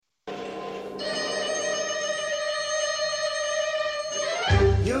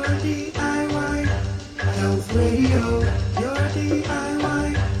Health Radio, your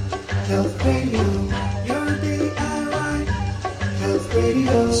DIY. Health Radio, your DIY. Health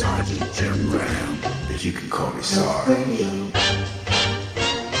Radio. Sergeant Jim Ram, but you can call me Sarge. Health Radio.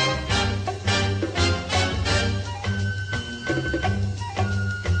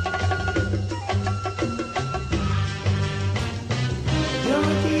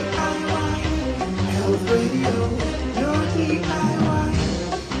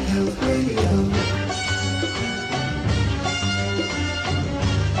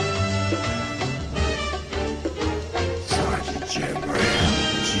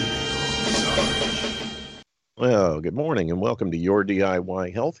 Well, good morning and welcome to Your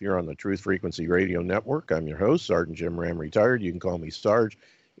DIY Health here on the Truth Frequency Radio Network. I'm your host, Sergeant Jim Ram, retired. You can call me Sarge.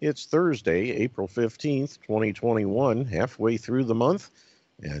 It's Thursday, April 15th, 2021, halfway through the month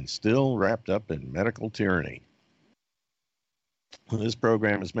and still wrapped up in medical tyranny. This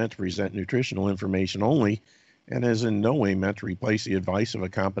program is meant to present nutritional information only and is in no way meant to replace the advice of a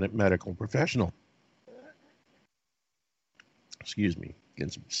competent medical professional. Excuse me,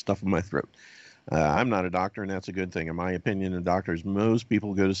 getting some stuff in my throat. I'm not a doctor, and that's a good thing. In my opinion, the doctors most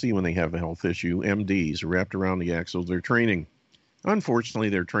people go to see when they have a health issue, MDs, wrapped around the axle of their training. Unfortunately,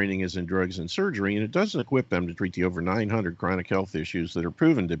 their training is in drugs and surgery, and it doesn't equip them to treat the over 900 chronic health issues that are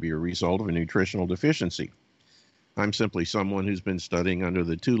proven to be a result of a nutritional deficiency. I'm simply someone who's been studying under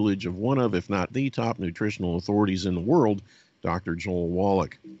the tutelage of one of, if not the top nutritional authorities in the world, Dr. Joel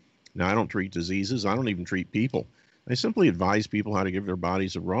Wallach. Now, I don't treat diseases. I don't even treat people. I simply advise people how to give their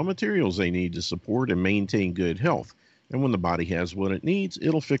bodies the raw materials they need to support and maintain good health. And when the body has what it needs,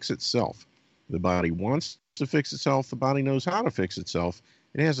 it'll fix itself. The body wants to fix itself. The body knows how to fix itself.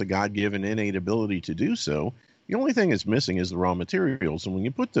 It has a God-given innate ability to do so. The only thing it's missing is the raw materials. And when you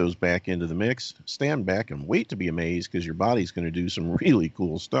put those back into the mix, stand back and wait to be amazed because your body's going to do some really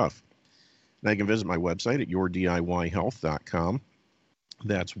cool stuff. Now you can visit my website at yourdiyhealth.com.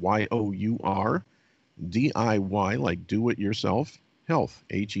 That's YOUR. DIY, like do it yourself, health,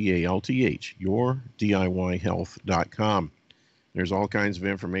 HEALTH, yourdiyhealth.com. There's all kinds of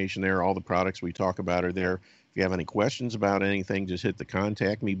information there. All the products we talk about are there. If you have any questions about anything, just hit the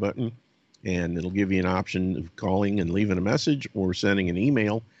contact me button and it'll give you an option of calling and leaving a message or sending an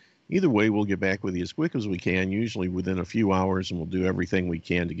email. Either way, we'll get back with you as quick as we can, usually within a few hours, and we'll do everything we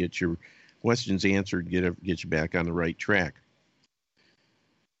can to get your questions answered, get you back on the right track.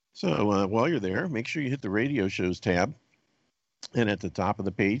 So while you're there, make sure you hit the radio shows tab. And at the top of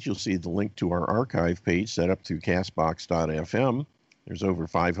the page, you'll see the link to our archive page set up through castbox.fm. There's over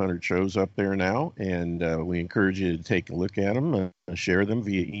 500 shows up there now, and we encourage you to take a look at them, share them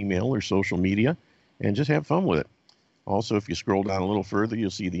via email or social media, and just have fun with it. Also, if you scroll down a little further,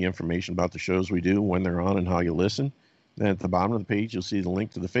 you'll see the information about the shows we do, when they're on, and how you listen. Then at the bottom of the page, you'll see the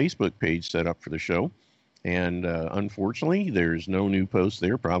link to the Facebook page set up for the show. And unfortunately, there's no new posts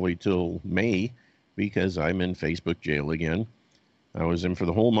there probably till May because I'm in Facebook jail again. I was in for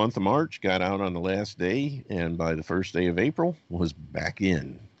the whole month of March, got out on the last day, and by the first day of April, was back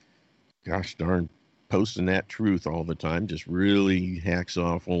in. Gosh darn, posting that truth all the time just really hacks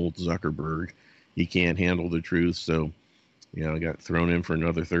off old Zuckerberg. He can't handle the truth, so I got thrown in for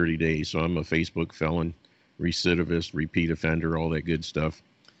another 30 days. So I'm a Facebook felon, recidivist, repeat offender, all that good stuff.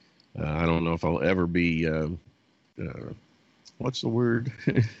 I don't know if I'll ever be, what's the word?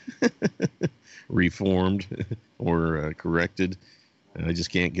 Reformed or corrected. I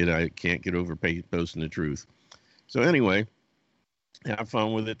just can't get over posting the truth. So anyway, have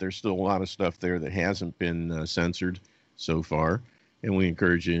fun with it. There's still a lot of stuff there that hasn't been censored so far, and we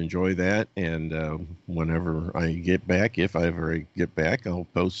encourage you to enjoy that. And whenever I get back, if I ever get back, I'll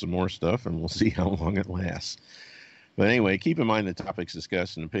post some more stuff, and we'll see how long it lasts. But anyway, keep in mind the topics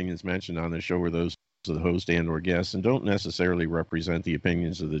discussed and opinions mentioned on this show are those of the host and or guests and don't necessarily represent the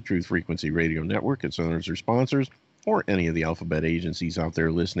opinions of the Truth Frequency Radio Network, its owners or sponsors, or any of the alphabet agencies out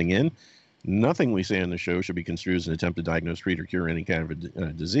there listening in. Nothing we say on the show should be construed as an attempt to diagnose, treat, or cure any kind of a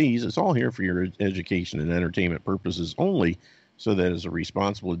disease. It's all here for your education and entertainment purposes only, so that as a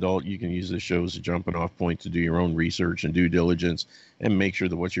responsible adult, you can use this show as a jumping off point to do your own research and due diligence and make sure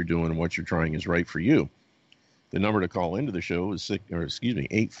that what you're doing and what you're trying is right for you. The number to call into the show is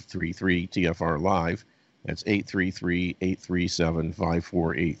 833-TFR-LIVE. That's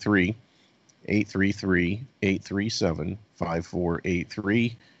 833-837-5483.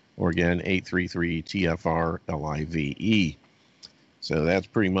 833-837-5483. Or again, 833-TFR-LIVE. So that's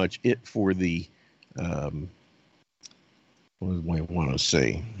pretty much it for the, what do I want to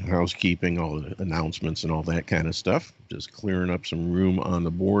say? Housekeeping, all the announcements and all that kind of stuff. Just clearing up some room on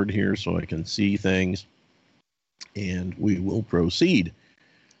the board here so I can see things. And we will proceed.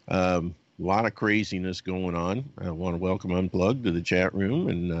 A lot of craziness going on. I want to welcome Unplugged to the chat room,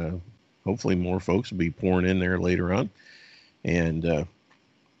 and hopefully more folks will be pouring in there later on. And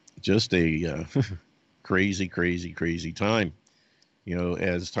just a crazy, crazy, crazy time. You know,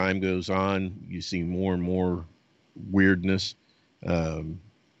 as time goes on, you see more and more weirdness.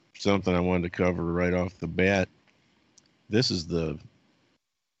 Something I wanted to cover right off the bat. This is the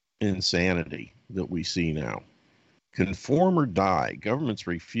insanity that we see now. Conform or die. Governments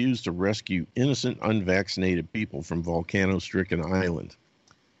refuse to rescue innocent, unvaccinated people from volcano-stricken island.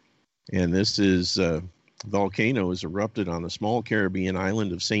 And this is volcano has erupted on the small Caribbean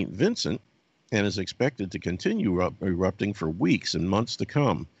island of St. Vincent and is expected to continue erupting for weeks and months to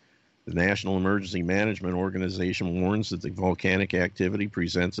come. The National Emergency Management Organization warns that the volcanic activity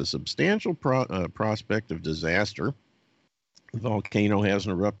presents a substantial prospect of disaster. The volcano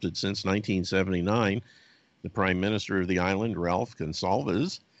hasn't erupted since 1979. The Prime Minister of the island, Ralph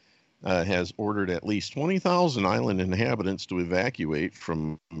Gonsalves, has ordered at least 20,000 island inhabitants to evacuate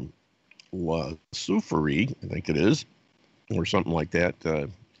from La Soufrière, I think it is, or something like that,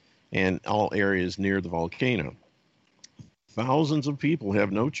 and all areas near the volcano. Thousands of people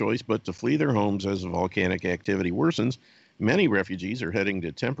have no choice but to flee their homes as the volcanic activity worsens. Many refugees are heading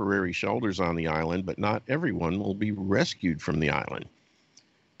to temporary shelters on the island, but not everyone will be rescued from the island.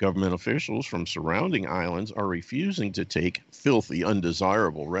 Government officials from surrounding islands are refusing to take filthy,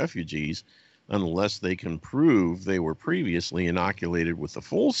 undesirable refugees unless they can prove they were previously inoculated with a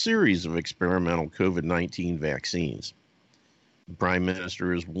full series of experimental COVID-19 vaccines. The Prime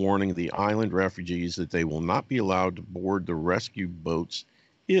Minister is warning the island refugees that they will not be allowed to board the rescue boats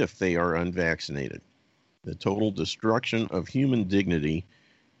if they are unvaccinated. The total destruction of human dignity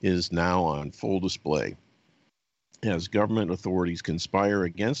is now on full display as government authorities conspire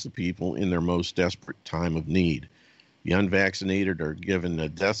against the people in their most desperate time of need. The unvaccinated are given a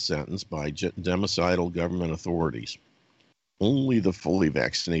death sentence by genocidal government authorities. Only the fully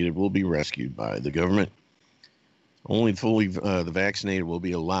vaccinated will be rescued by the government. Only the vaccinated will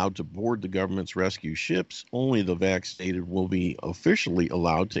be allowed to board the government's rescue ships. Only the vaccinated will be officially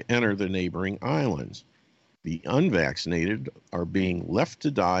allowed to enter the neighboring islands. The unvaccinated are being left to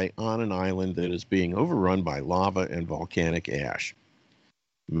die on an island that is being overrun by lava and volcanic ash.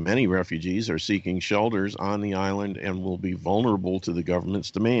 Many refugees are seeking shelters on the island and will be vulnerable to the government's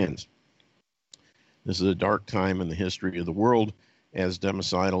demands. This is a dark time in the history of the world, as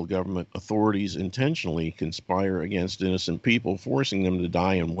genocidal government authorities intentionally conspire against innocent people, forcing them to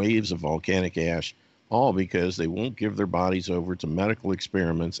die in waves of volcanic ash, all because they won't give their bodies over to medical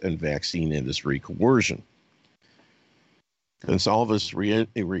experiments and vaccine industry coercion. Gonsalves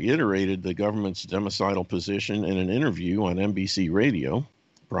reiterated the government's genocidal position in an interview on NBC Radio.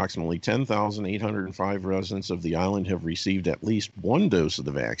 Approximately 10,805 residents of the island have received at least one dose of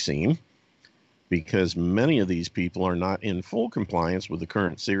the vaccine. Because many of these people are not in full compliance with the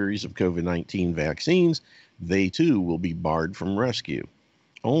current series of COVID-19 vaccines, they too will be barred from rescue.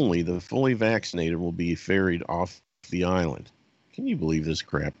 Only the fully vaccinated will be ferried off the island. Can you believe this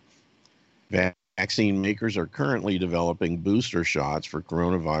crap? Vaccine makers are currently developing booster shots for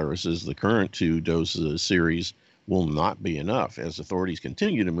coronaviruses. The current 2 doses series will not be enough as authorities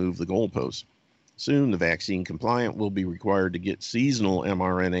continue to move the goalposts. Soon, the vaccine compliant will be required to get seasonal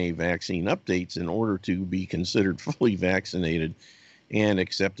mRNA vaccine updates in order to be considered fully vaccinated and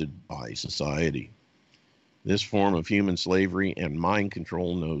accepted by society. This form of human slavery and mind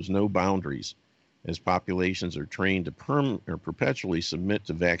control knows no boundaries, as populations are trained to perpetually submit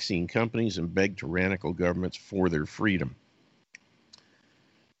to vaccine companies and beg tyrannical governments for their freedom.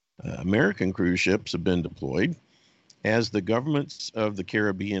 American cruise ships have been deployed. As the governments of the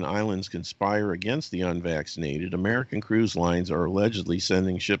Caribbean islands conspire against the unvaccinated, American cruise lines are allegedly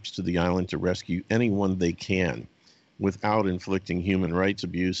sending ships to the island to rescue anyone they can, without inflicting human rights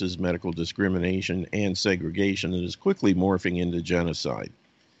abuses, medical discrimination, and segregation that is quickly morphing into genocide.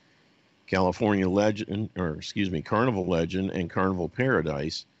 Carnival Legend and Carnival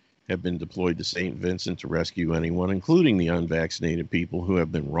Paradise have been deployed to St. Vincent to rescue anyone, including the unvaccinated people who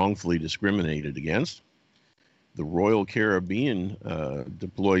have been wrongfully discriminated against. The Royal Caribbean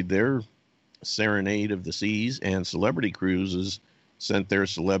deployed their Serenade of the Seas, and Celebrity Cruises sent their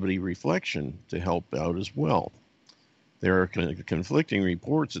Celebrity Reflection to help out as well. There are conflicting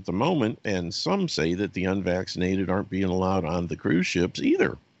reports at the moment, and some say that the unvaccinated aren't being allowed on the cruise ships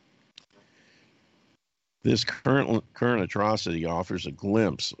either. This current atrocity offers a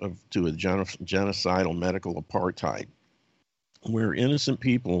glimpse to a genocidal medical apartheid, where innocent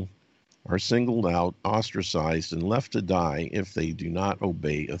people are singled out, ostracized, and left to die if they do not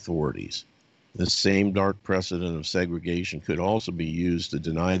obey authorities. The same dark precedent of segregation could also be used to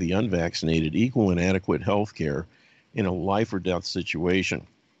deny the unvaccinated equal and adequate health care in a life or death situation.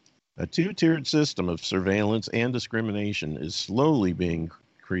 A two-tiered system of surveillance and discrimination is slowly being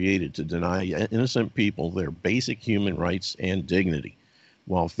created to deny innocent people their basic human rights and dignity,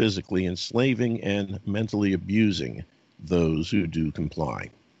 while physically enslaving and mentally abusing those who do comply.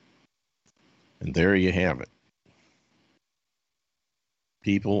 And there you have it.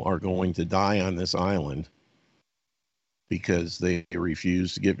 People are going to die on this island because they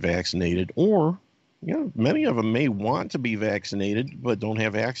refuse to get vaccinated, or many of them may want to be vaccinated but don't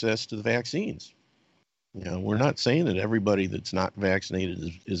have access to the vaccines. We're not saying that everybody that's not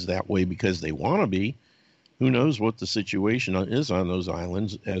vaccinated is that way because they want to be. Who knows what the situation is on those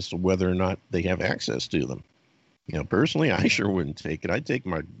islands as to whether or not they have access to them. Personally, I sure wouldn't take it. I'd take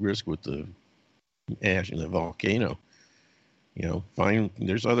my risk with the ash in the volcano. Fine.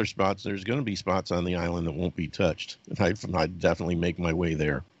 There's other spots. There's going to be spots on the island that won't be touched. I'd definitely make my way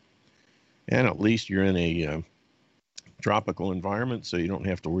there. And at least you're in a tropical environment, so you don't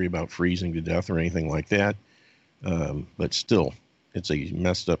have to worry about freezing to death or anything like that. But still, it's a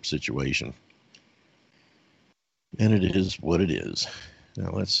messed up situation. And it is what it is.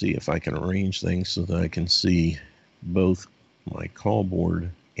 Now let's see if I can arrange things so that I can see both my call board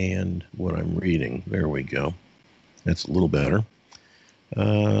and what I'm reading. There we go. That's a little better.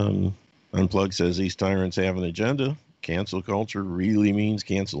 Unplug says these tyrants have an agenda. Cancel culture really means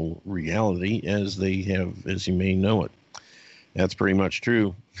cancel reality as you may know it. That's pretty much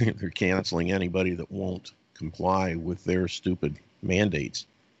true. They're canceling anybody that won't comply with their stupid mandates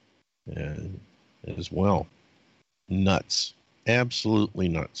as well. Nuts. Absolutely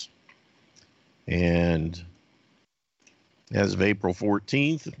nuts. And as of April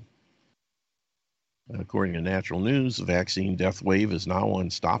 14th, according to Natural News, the vaccine death wave is now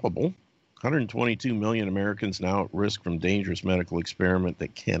unstoppable. 122 million Americans now at risk from dangerous medical experiment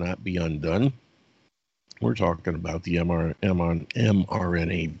that cannot be undone. We're talking about the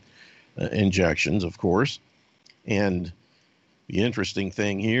mRNA injections, of course. And the interesting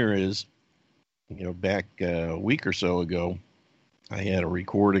thing here is, back a week or so ago, I had a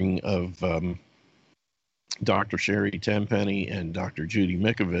recording of Dr. Sherry Tenpenny and Dr. Judy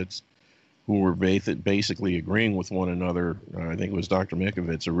Mikovits, who were basically agreeing with one another. I think it was Dr.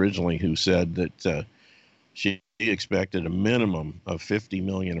 Mikovits originally who said that she expected a minimum of 50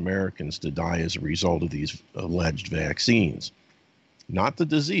 million Americans to die as a result of these alleged vaccines. Not the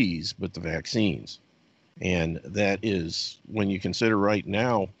disease, but the vaccines. And that is, when you consider right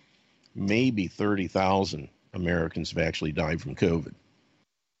now, maybe 30,000 Americans have actually died from COVID.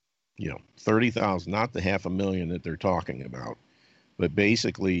 30,000, not the 500,000 that they're talking about. But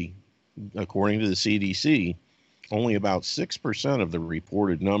basically, according to the CDC, only about 6% of the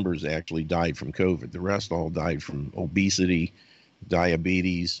reported numbers actually died from COVID. The rest all died from obesity,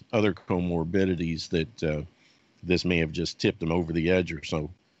 diabetes, other comorbidities that this may have just tipped them over the edge or so.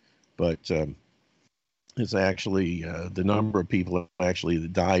 But it's actually the number of people actually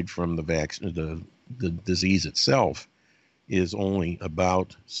that died from the disease itself is only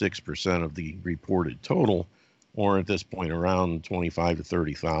about 6% of the reported total, or at this point around 25 to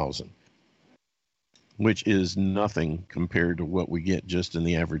 30,000. Which is nothing compared to what we get just in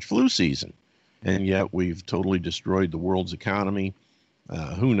the average flu season. And yet we've totally destroyed the world's economy.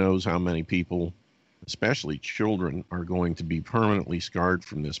 Who knows how many people, especially children, are going to be permanently scarred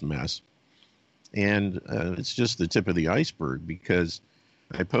from this mess. And it's just the tip of the iceberg, because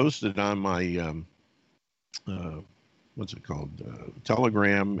I posted on my,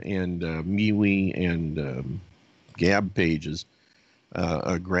 Telegram and MeWe and Gab pages,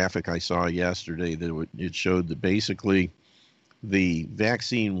 a graphic I saw yesterday that it showed that basically the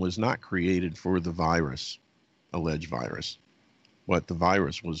vaccine was not created for the virus, alleged virus, but the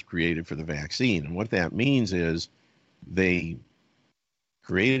virus was created for the vaccine. And what that means is they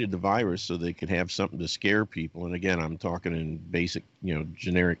created the virus so they could have something to scare people. And again, I'm talking in basic,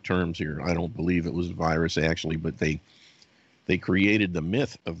 generic terms here. I don't believe it was a virus actually, but they created the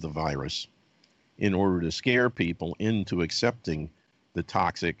myth of the virus in order to scare people into accepting the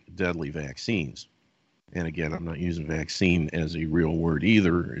toxic, deadly vaccines. And again, I'm not using vaccine as a real word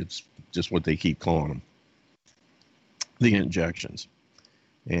either. It's just what they keep calling them. The injections.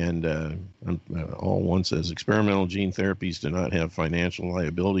 And all one says, experimental gene therapies do not have financial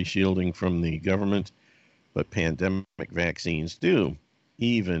liability shielding from the government, but pandemic vaccines do,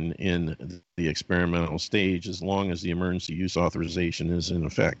 even in the experimental stage, as long as the emergency use authorization is in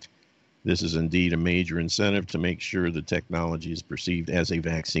effect. This is indeed a major incentive to make sure the technology is perceived as a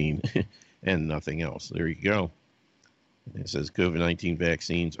vaccine and nothing else. There you go. It says COVID-19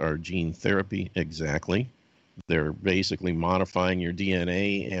 vaccines are gene therapy. Exactly. They're basically modifying your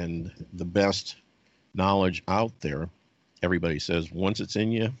DNA, and the best knowledge out there, everybody says once it's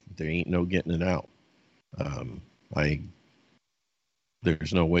in you, there ain't no getting it out. Um,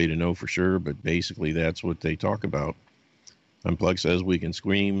 there's no way to know for sure, but basically that's what they talk about. Unplug says we can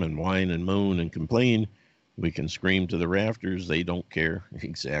scream and whine and moan and complain. We can scream to the rafters. They don't care.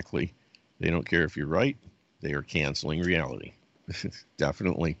 Exactly. They don't care if you're right. They are canceling reality.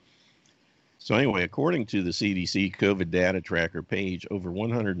 Definitely. So anyway, according to the CDC COVID data tracker page, over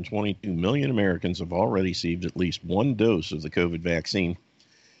 122 million Americans have already received at least one dose of the COVID vaccine.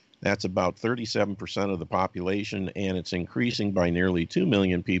 That's about 37% of the population, and it's increasing by nearly 2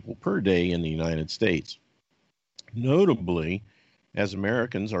 million people per day in the United States. Notably, as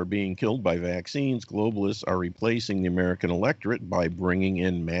Americans are being killed by vaccines, globalists are replacing the American electorate by bringing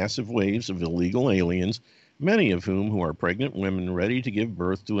in massive waves of illegal aliens, many of whom who are pregnant women ready to give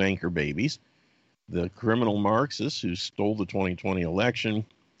birth to anchor babies. The criminal Marxists who stole the 2020 election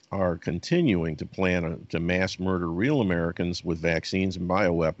are continuing to plan to mass murder real Americans with vaccines and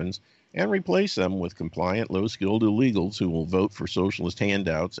bioweapons and replace them with compliant, low-skilled illegals who will vote for socialist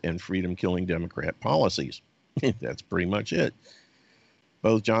handouts and freedom-killing Democrat policies. That's pretty much it.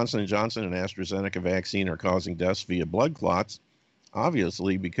 Both Johnson & Johnson and AstraZeneca vaccine are causing deaths via blood clots,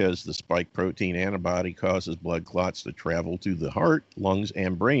 obviously because the spike protein antibody causes blood clots to travel to the heart, lungs,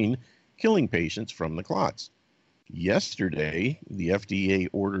 and brain, killing patients from the clots. Yesterday, the FDA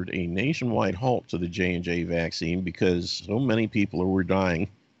ordered a nationwide halt to the J&J vaccine because so many people were dying.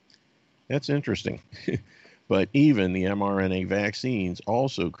 That's interesting. But even the mRNA vaccines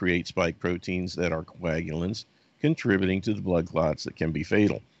also create spike proteins that are coagulants, contributing to the blood clots that can be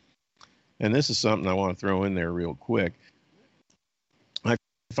fatal. And this is something I want to throw in there real quick. I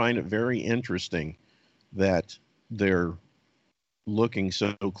find it very interesting that they're looking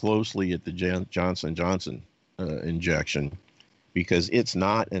so closely at the Johnson & Johnson injection, because it's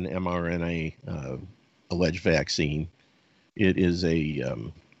not an mRNA alleged vaccine. It is a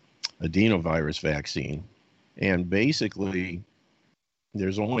adenovirus vaccine. And basically,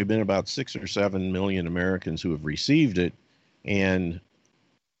 there's only been about 6 or 7 million Americans who have received it. And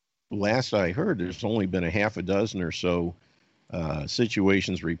last I heard, there's only been a half a dozen or so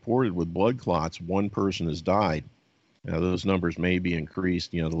situations reported with blood clots. One person has died. Now, those numbers may be increased.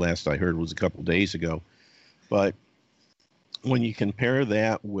 The last I heard was a couple days ago. But when you compare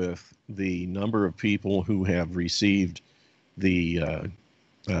that with the number of people who have received the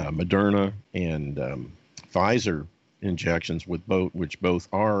Moderna and Pfizer injections, which both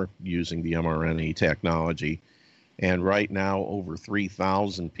are using the mRNA technology, and right now over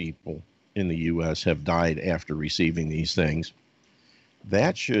 3,000 people in the U.S. have died after receiving these things,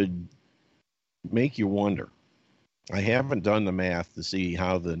 that should make you wonder. I haven't done the math to see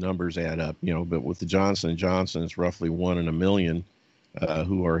how the numbers add up, but with the Johnson & Johnson, it's roughly 1 in a million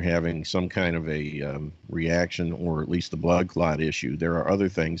who are having some kind of a reaction, or at least the blood clot issue. There are other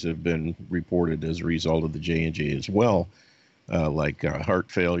things that have been reported as a result of the J&J as well, like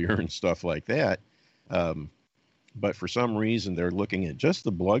heart failure and stuff like that. But for some reason, they're looking at just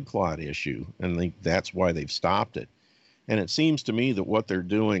the blood clot issue, and that's why they've stopped it. And it seems to me that what they're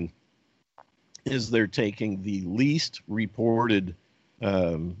doing is they're taking the least reported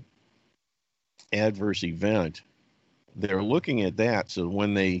adverse event. They're looking at that, so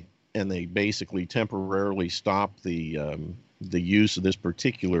when they basically temporarily stop the use of this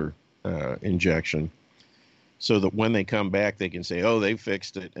particular injection, so that when they come back, they can say, oh, they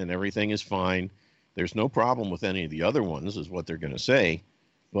fixed it and everything is fine. There's no problem with any of the other ones, is what they're going to say.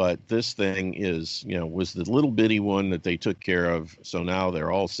 But this thing is, was the little bitty one that they took care of. So now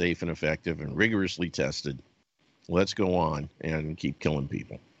they're all safe and effective and rigorously tested. Let's go on and keep killing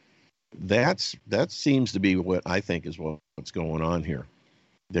people. That seems to be what I think is what's going on here.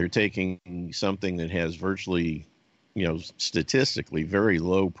 They're taking something that has virtually, statistically very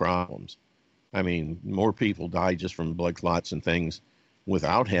low problems. I mean, more people die just from blood clots and things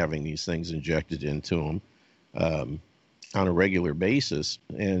without having these things injected into them on a regular basis,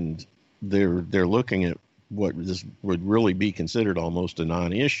 and they're looking at what this would really be considered almost a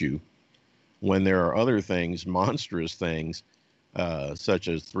non-issue, when there are other things, monstrous things, such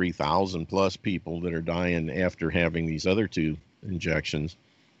as 3,000 plus people that are dying after having these other two injections,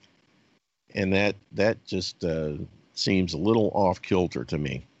 and that just seems a little off kilter to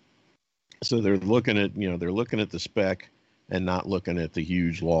me. So they're looking at the speck and not looking at the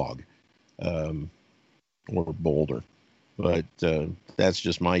huge log or boulder. But that's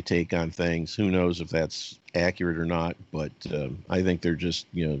just my take on things. Who knows if that's accurate or not? But I think they're just,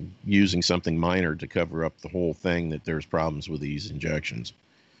 using something minor to cover up the whole thing, that there's problems with these injections.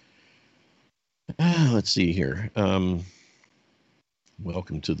 Let's see here.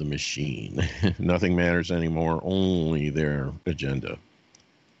 Welcome to the machine. Nothing matters anymore, only their agenda.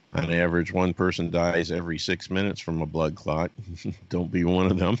 On average, one person dies every 6 minutes from a blood clot. Don't be one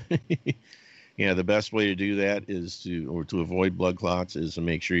of them. Yeah, the best way to do that is to avoid blood clots is to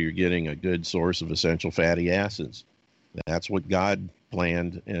make sure you're getting a good source of essential fatty acids. That's what God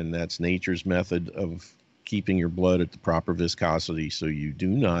planned, and that's nature's method of keeping your blood at the proper viscosity so you do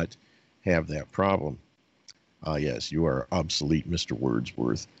not have that problem. Yes, you are obsolete, Mr.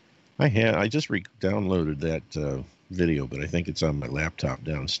 Wordsworth. I just downloaded that video, but I think it's on my laptop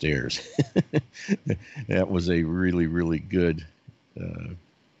downstairs. That was a really, really good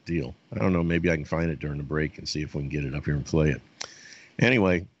deal. I don't know, maybe I can find it during the break and see if we can get it up here and play it.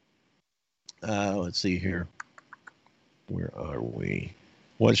 Anyway, let's see here. Where are we?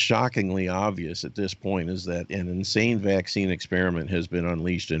 What's shockingly obvious at this point is that an insane vaccine experiment has been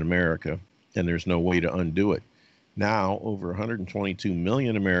unleashed in America, and there's no way to undo it. Now, over 122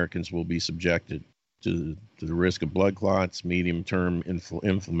 million Americans will be subjected to the risk of blood clots, medium-term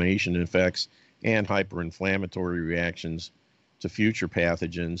inflammation effects, and hyperinflammatory reactions to future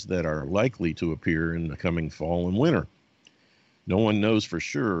pathogens that are likely to appear in the coming fall and winter. No one knows for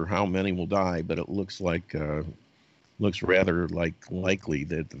sure how many will die, but it looks rather likely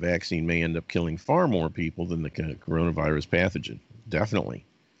that the vaccine may end up killing far more people than the coronavirus pathogen. Definitely.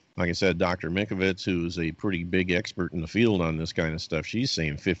 Like I said, Dr. Mikovits, who's a pretty big expert in the field on this kind of stuff, she's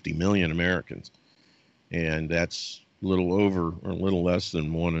saying 50 million Americans. And that's a little over or a little less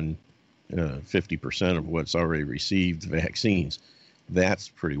than 1 in 50% of what's already received vaccines. That's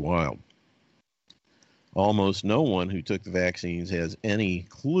pretty wild. Almost no one who took the vaccines has any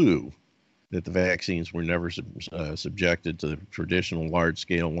clue that the vaccines were never subjected to the traditional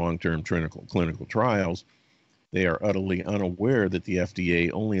large-scale long-term clinical trials. They are utterly unaware that the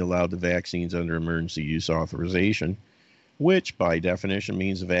FDA only allowed the vaccines under emergency use authorization, which by definition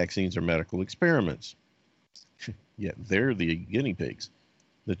means the vaccines are medical experiments. Yet they're the guinea pigs.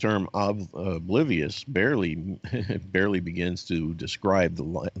 The term oblivious barely begins to describe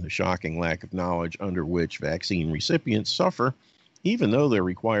the shocking lack of knowledge under which vaccine recipients suffer, even though they're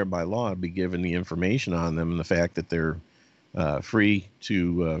required by law to be given the information on them and the fact that they're free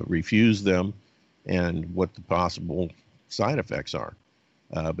to refuse them and what the possible side effects are.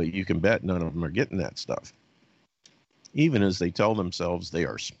 But you can bet none of them are getting that stuff. Even as they tell themselves they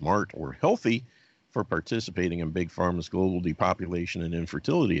are smart or healthy for participating in Big Pharma's global depopulation and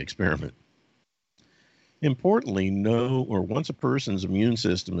infertility experiment. Importantly, once a person's immune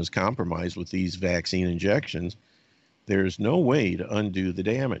system is compromised with these vaccine injections, there's no way to undo the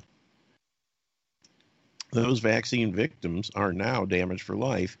damage. Those vaccine victims are now damaged for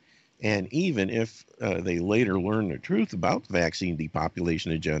life, and even if they later learn the truth about the vaccine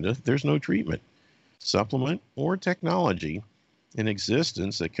depopulation agenda, there's no treatment, supplement, or technology in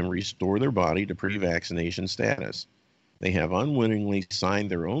existence that can restore their body to pre-vaccination status. They have unwittingly signed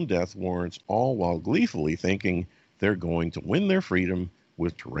their own death warrants, all while gleefully thinking they're going to win their freedom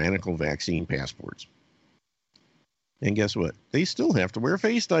with tyrannical vaccine passports. And guess what? They still have to wear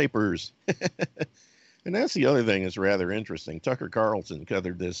face diapers. And that's the other thing that's rather interesting. Tucker Carlson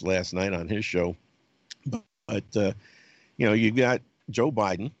covered this last night on his show. But, you've got Joe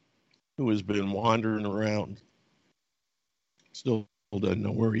Biden, who has been wandering around. Still doesn't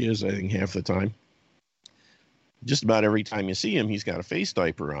know where he is, I think, half the time. Just about every time you see him, he's got a face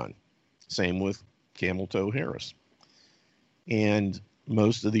diaper on. Same with Camel Toe Harris. And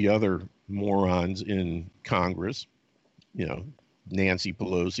most of the other morons in Congress, Nancy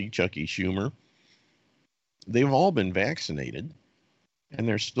Pelosi, Chucky Schumer, they've all been vaccinated, and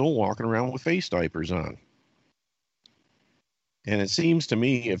they're still walking around with face diapers on. And it seems to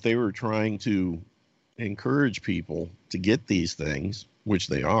me if they were trying to encourage people to get these things, which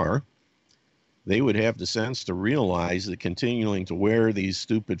they are, they would have the sense to realize that continuing to wear these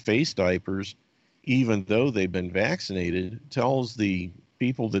stupid face diapers, even though they've been vaccinated, tells the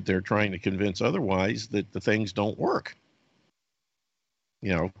people that they're trying to convince otherwise that the things don't work.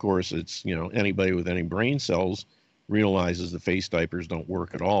 Of course, it's, anybody with any brain cells realizes the face diapers don't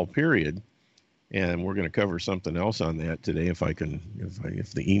work at all, period. And we're going to cover something else on that today if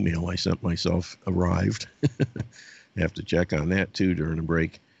the email I sent myself arrived. I have to check on that too during the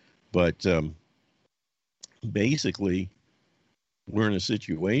break. But basically, we're in a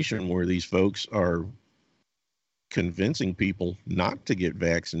situation where these folks are convincing people not to get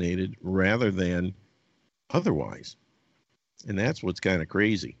vaccinated rather than otherwise. And that's what's kind of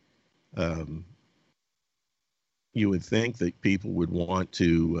crazy. You would think that people would want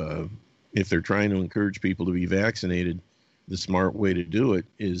to, if they're trying to encourage people to be vaccinated, the smart way to do it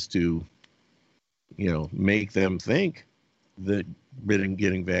is to, make them think that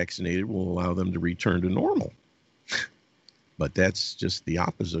getting vaccinated will allow them to return to normal. But that's just the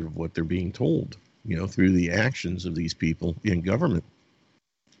opposite of what they're being told, through the actions of these people in government.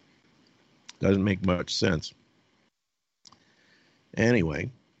 Doesn't make much sense. Anyway,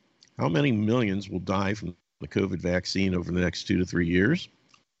 how many millions will die from the COVID vaccine over the next 2 to 3 years?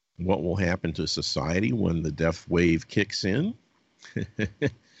 What will happen to society when the death wave kicks in?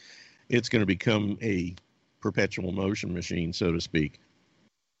 It's going to become a perpetual motion machine, so to speak,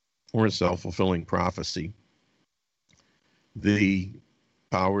 or a self-fulfilling prophecy. The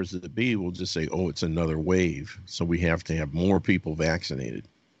powers that be will just say, oh, it's another wave, so we have to have more people vaccinated.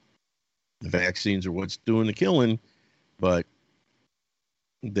 The vaccines are what's doing the killing, but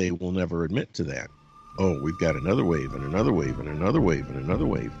they will never admit to that. Oh, we've got another wave and another wave and another wave and another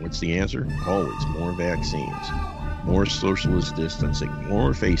wave. What's the answer? Always more vaccines, more socialist distancing,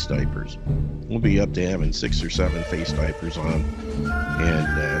 more face diapers. We'll be up to having 6 or 7 face diapers on and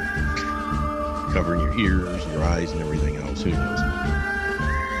covering your ears, your eyes, and everything else. Who knows?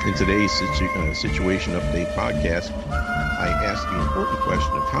 In today's Situation Update podcast, I asked the important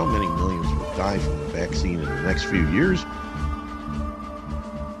question of how many millions will die from the vaccine in the next few years.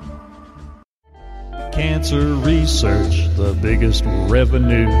 Cancer research, the biggest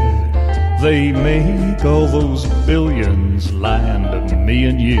revenue. They make all those billions lying to me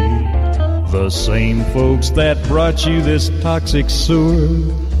and you. The same folks that brought you this toxic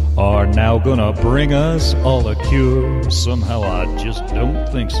sewer are now gonna bring us all a cure. Somehow I just don't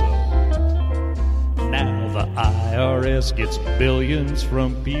think so. Now the IRS gets billions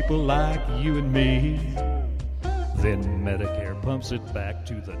from people like you and me. Then Medicare pumps it back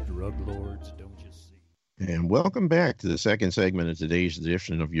to the drug lords, don't you see? And welcome back to the second segment of today's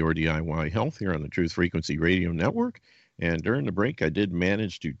edition of Your DIY Health here on the Truth Frequency Radio Network. And during the break, I did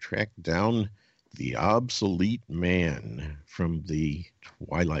manage to track down the obsolete man from the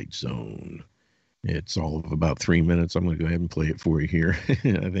Twilight Zone. It's all of about 3 minutes. I'm going to go ahead and play it for you here.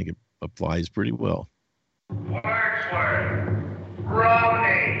 I think it applies pretty well. Wordsworth,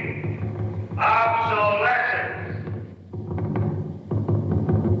 Romney, obsolescence.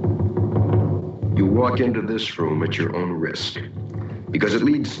 You walk into this room at your own risk, because it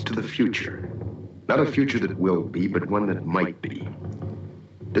leads to the future. Not a future that will be, but one that might be.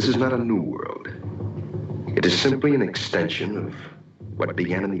 This is not a new world. It is simply an extension of what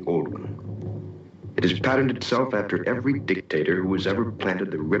began in the old one. It has patterned itself after every dictator who has ever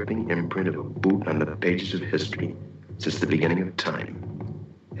planted the ripping imprint of a boot on the pages of history since the beginning of time.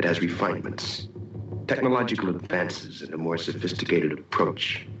 It has refinements, technological advances, and a more sophisticated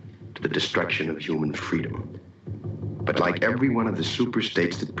approach to the destruction of human freedom. But like every one of the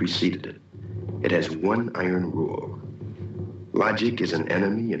super-states that preceded it, it has one iron rule. Logic is an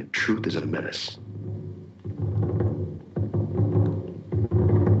enemy and truth is a menace.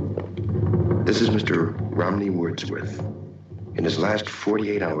 This is Mr. Romney Wordsworth in his last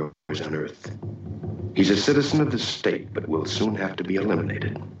 48 hours on Earth. He's a citizen of the state, but will soon have to be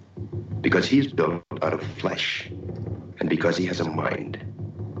eliminated because he's built out of flesh and because he has a mind.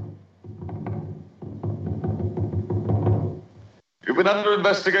 You've been under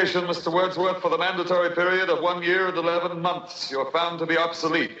investigation, Mr. Wordsworth, for the mandatory period of 1 year and 11 months. You're found to be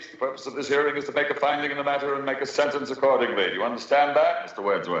obsolete. The purpose of this hearing is to make a finding in the matter and make a sentence accordingly. Do you understand that, Mr.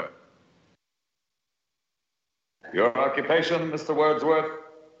 Wordsworth? Your occupation, Mr. Wordsworth?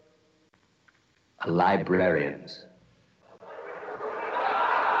 A librarian.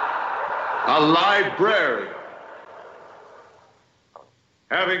 A librarian.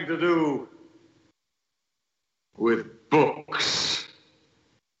 Having to do with books.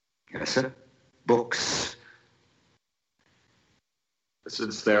 Yes, sir. Books.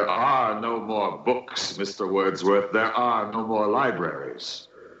 Since there are no more books, Mr. Wordsworth, there are no more libraries.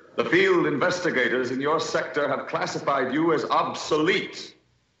 The field investigators in your sector have classified you as obsolete.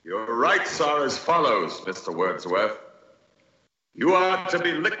 Your rights are as follows, Mr. Wordsworth. You are to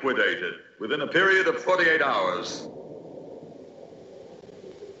be liquidated within a period of 48 hours.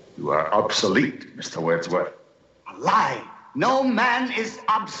 You are obsolete, Mr. Wordsworth. A lie. No man is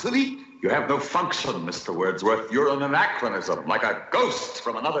obsolete. You have no function, Mr. Wordsworth. You're an anachronism, like a ghost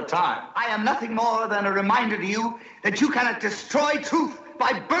from another time. I am nothing more than a reminder to you that you cannot destroy truth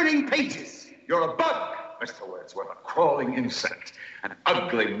by burning pages. You're a bug, Mr. Wordsworth, a crawling insect, an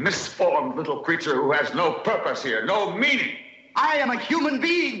ugly, misformed little creature who has no purpose here, no meaning. I am a human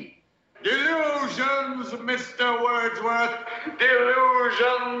being. Delusions, Mr. Wordsworth.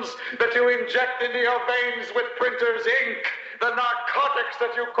 Delusions that you inject into your veins with printer's ink. The narcotics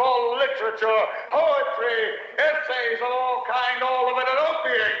that you call literature, poetry, essays of all kind, all of it an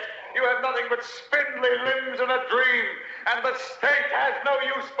opiate. You have nothing but spindly limbs and a dream, and the state has no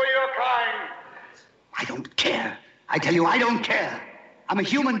use for your kind. I don't care. I tell you, I don't care. I'm a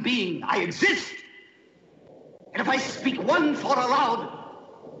human being. I exist. And if I speak one thought aloud,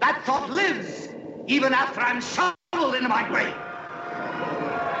 that thought lives, even after I'm shoveled into my grave.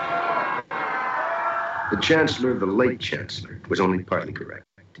 The Chancellor, the late Chancellor, was only partly correct.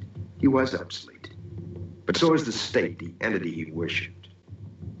 He was obsolete. But so is the state, the entity he worshipped.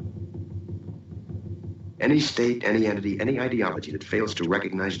 Any state, any entity, any ideology that fails to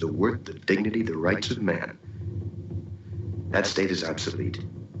recognize the worth, the dignity, the rights of man, that state is obsolete.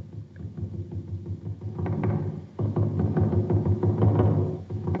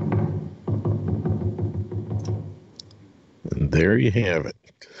 And there you have it.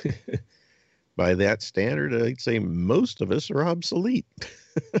 By that standard, I'd say most of us are obsolete.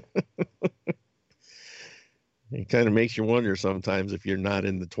 It kind of makes you wonder sometimes if you're not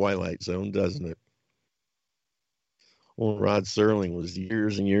in the twilight zone, doesn't it? Well, Rod Serling was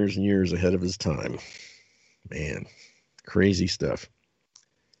years and years and years ahead of his time. Man, crazy stuff.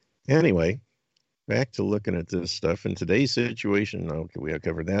 Anyway, back to looking at this stuff. In today's situation, okay, we have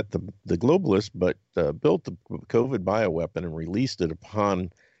covered that. The globalists built the COVID bioweapon and released it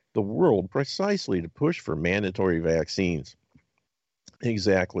upon the world precisely to push for mandatory vaccines.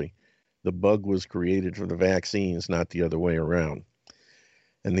 Exactly. The bug was created for the vaccines, not the other way around.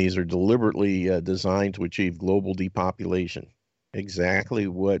 And these are deliberately designed to achieve global depopulation. Exactly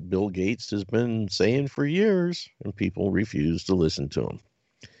what Bill Gates has been saying for years, and people refuse to listen to him.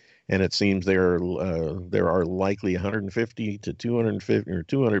 And it seems there are likely 150 to 250 or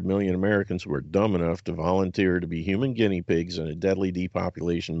 200 million Americans who are dumb enough to volunteer to be human guinea pigs in a deadly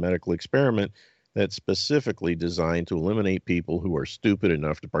depopulation medical experiment that's specifically designed to eliminate people who are stupid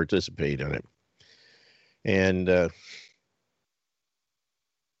enough to participate in it. And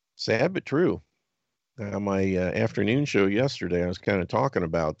sad but true. On my afternoon show yesterday, I was kind of talking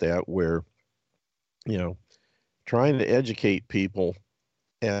about that, where, trying to educate people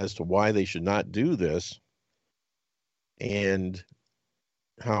as to why they should not do this. And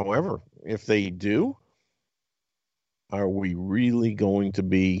however, if they do, are we really going to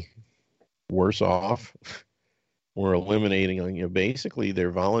be worse off? We're eliminating, basically they're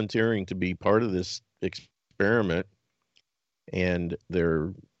volunteering to be part of this experiment, and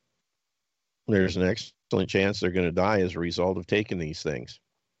there's an excellent chance they're going to die as a result of taking these things.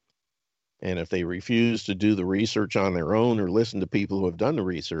 And if they refuse to do the research on their own or listen to people who have done the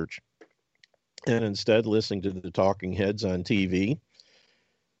research, and instead listening to the talking heads on TV,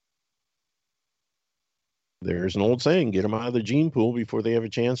 there's an old saying, get them out of the gene pool before they have a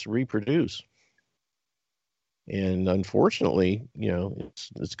chance to reproduce. And unfortunately,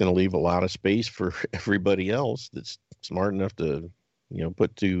 it's going to leave a lot of space for everybody else that's smart enough to,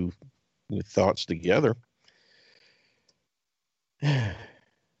 put two thoughts together.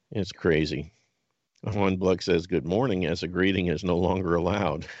 It's crazy. One Bluck says, good morning, as a greeting is no longer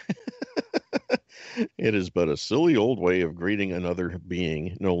allowed. It is but a silly old way of greeting another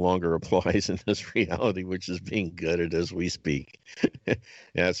being, no longer applies in this reality, which is being gutted as we speak.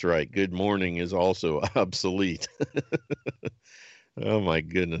 That's right. Good morning is also obsolete. Oh my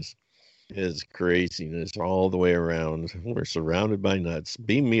goodness. It's craziness all the way around. We're surrounded by nuts.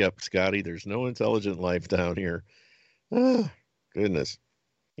 Beam me up, Scotty. There's no intelligent life down here. Goodness.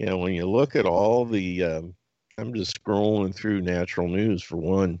 When you look at all the, I'm just scrolling through natural news for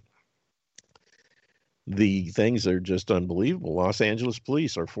one. The things are just unbelievable. Los Angeles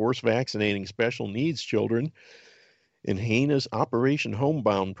police are force vaccinating special needs children in heinous Operation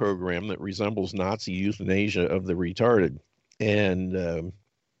Homebound program that resembles Nazi euthanasia of the retarded. And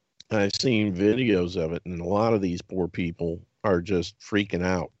I've seen videos of it, and a lot of these poor people are just freaking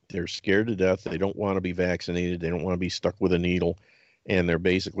out. They're scared to death. They don't want to be vaccinated. They don't want to be stuck with a needle. And they're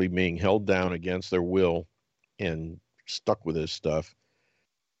basically being held down against their will and stuck with this stuff.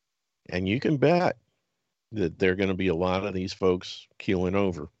 And you can bet that there are going to be a lot of these folks keeling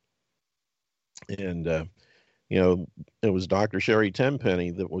over. And, it was Dr. Sherry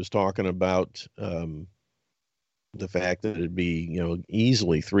Tenpenny that was talking about the fact that it'd be,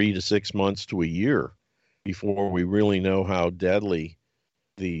 easily 3 to 6 months to a year before we really know how deadly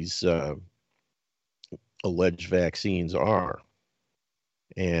these alleged vaccines are.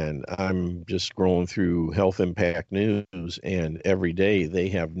 And I'm just scrolling through Health Impact News, and every day they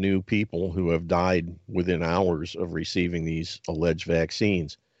have new people who have died within hours of receiving these alleged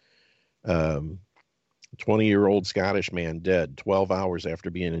vaccines. 20-year-old Scottish man dead 12 hours after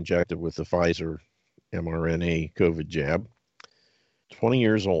being injected with the Pfizer mRNA COVID jab. 20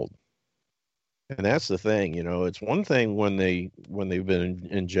 years old. And that's the thing, it's one thing when they've been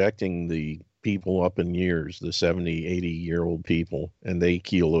injecting the people up in years, the 70, 80-year-old people, and they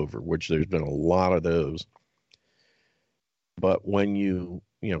keel over, which there's been a lot of those. But when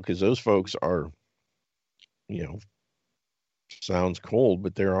because those folks are, sounds cold,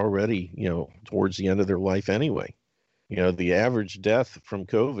 but they're already, towards the end of their life anyway. The average death from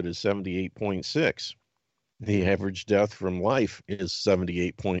COVID is 78.6. The average death from life is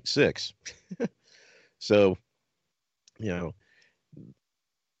 78.6. So,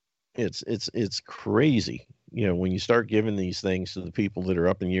 it's crazy, when you start giving these things to the people that are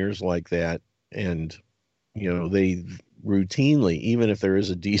up in years like that, and, they routinely, even if there is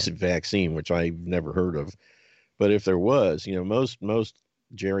a decent vaccine, which I've never heard of, but if there was, most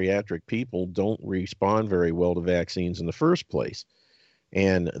geriatric people don't respond very well to vaccines in the first place.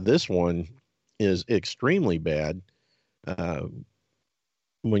 And this one is extremely bad.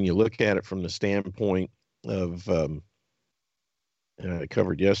 When you look at it from the standpoint of, I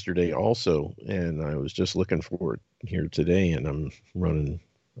covered yesterday also, and I was just looking for it here today, and I'm running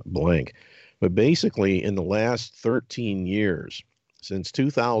a blank. But basically, in the last 13 years, since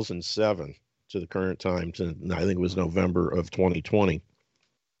 2007 to the current time, I think it was November of 2020,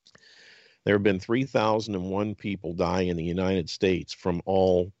 there have been 3,001 people die in the United States from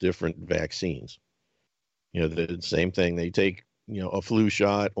all different vaccines. The same thing. They take, a flu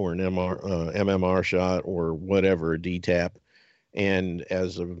shot or an MMR shot or whatever, a DTaP, and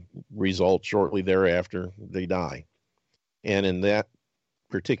as a result, shortly thereafter, they die. And in that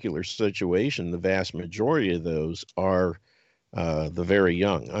particular situation, the vast majority of those are the very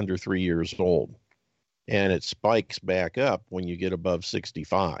young, under 3 years old. And it spikes back up when you get above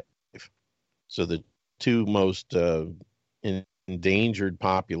 65. So the two most endangered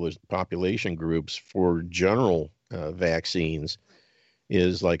population groups for general vaccines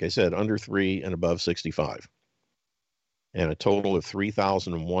is, like I said, under 3 and above 65. And a total of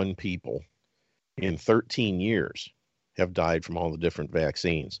 3,001 people in 13 years have died from all the different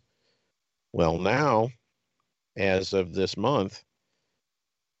vaccines. Well, now, as of this month,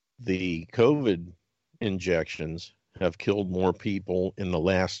 the COVID injections have killed more people in the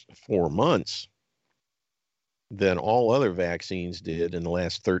last 4 months than all other vaccines did in the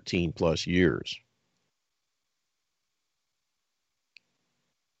last 13 plus years.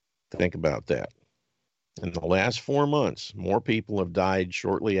 Think about that. In the last 4 months, more people have died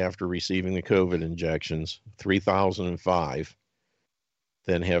shortly after receiving the COVID injections, 3,005,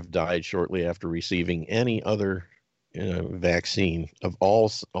 than have died shortly after receiving any other vaccine of all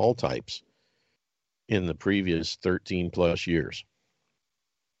types in the previous 13 plus years.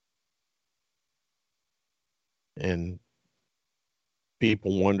 And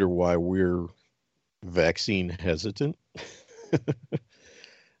people wonder why we're vaccine hesitant.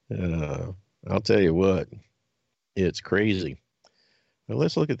 I'll tell you what, it's crazy. Now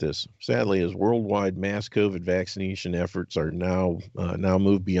let's look at this. Sadly, as worldwide mass COVID vaccination efforts are now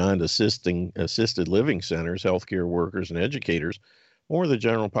moved beyond assisted living centers, healthcare workers, and educators, more of the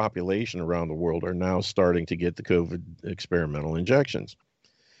general population around the world are now starting to get the COVID experimental injections.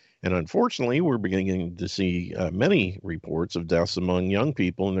 And unfortunately, we're beginning to see many reports of deaths among young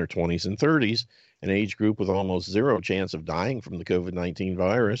people in their 20s and 30s, an age group with almost zero chance of dying from the COVID-19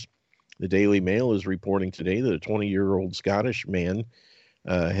 virus. The Daily Mail is reporting today that a 20-year-old Scottish man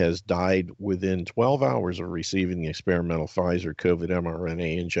has died within 12 hours of receiving the experimental Pfizer COVID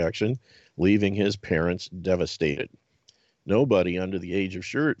mRNA injection, leaving his parents devastated. Nobody under the age of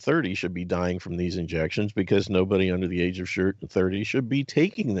 30 should be dying from these injections, because nobody under the age of 30 should be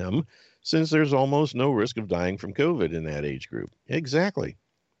taking them, since there's almost no risk of dying from COVID in that age group. Exactly.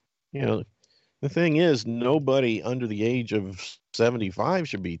 The thing is, nobody under the age of 75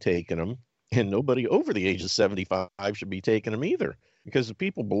 should be taking them, and nobody over the age of 75 should be taking them either, because the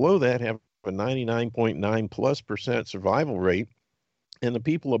people below that have a 99.9+% survival rate, and the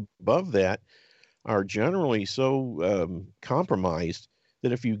people above that are generally so compromised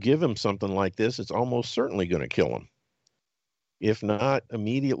that if you give them something like this, it's almost certainly going to kill them. If not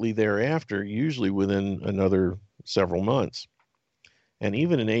immediately thereafter, usually within another several months. And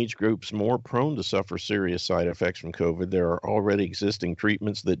even in age groups more prone to suffer serious side effects from COVID, there are already existing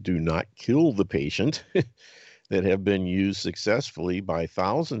treatments that do not kill the patient that have been used successfully by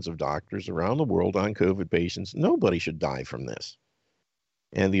thousands of doctors around the world on COVID patients. Nobody should die from this.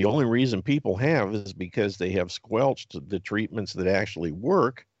 And the only reason people have is because they have squelched the treatments that actually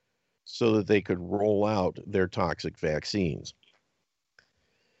work so that they could roll out their toxic vaccines.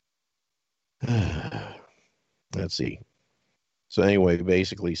 Let's see. So anyway,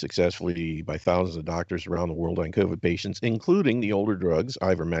 basically successfully by thousands of doctors around the world on COVID patients, including the older drugs,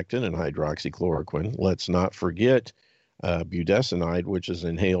 ivermectin and hydroxychloroquine. Let's not forget budesonide, which is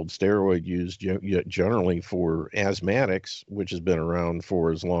inhaled steroid used generally for asthmatics, which has been around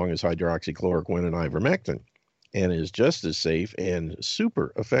for as long as hydroxychloroquine and ivermectin, and is just as safe and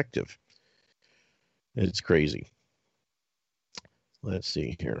super effective. It's crazy. Let's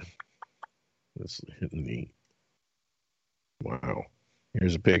see here. Let's hit the... Wow.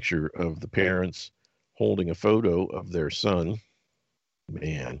 Here's a picture of the parents holding a photo of their son.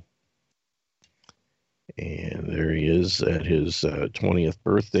 Man. And there he is at his 20th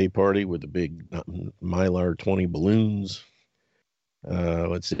birthday party with the big Mylar 20 balloons.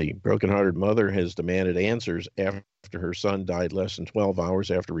 Let's see. Brokenhearted mother has demanded answers after her son died less than 12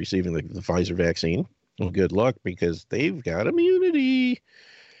 hours after receiving the Pfizer vaccine. Well, good luck, because they've got immunity.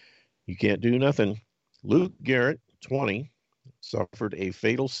 You can't do nothing. Luke Garrett, 20, suffered a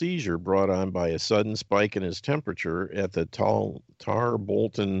fatal seizure brought on by a sudden spike in his temperature at the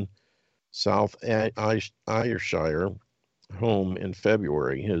Tarbolton, South Ayrshire home in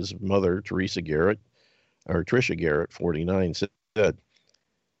February. His mother, Tricia Garrett, 49, said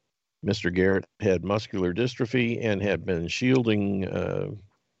Mr. Garrett had muscular dystrophy and had been shielding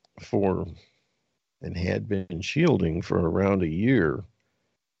for around a year.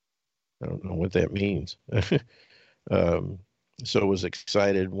 I don't know what that means. So was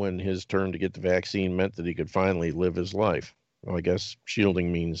excited when his turn to get the vaccine meant that he could finally live his life. Well, I guess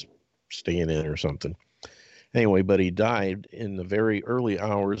shielding means staying in or something. Anyway, but he died in the very early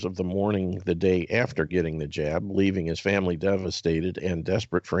hours of the morning the day after getting the jab, leaving his family devastated and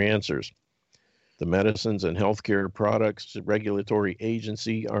desperate for answers. The Medicines and Healthcare Products Regulatory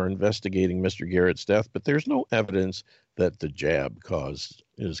Agency are investigating Mr. Garrett's death, but there's no evidence that the jab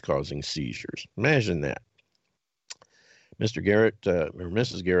is causing seizures. Imagine that. Mr. Garrett, or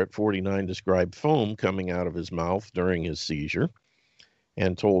Mrs. Garrett, 49, described foam coming out of his mouth during his seizure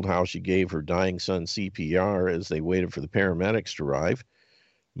and told how she gave her dying son CPR as they waited for the paramedics to arrive.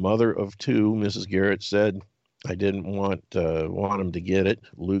 Mother of two, Mrs. Garrett said, I didn't want him to get it.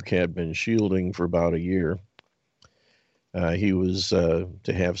 Luke had been shielding for about a year. He was to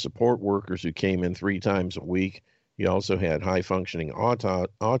have support workers who came in 3 times a week. He also had high-functioning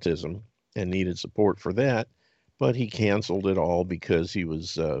autism and needed support for that, but he canceled it all because he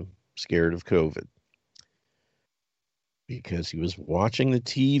was scared of COVID. Because he was watching the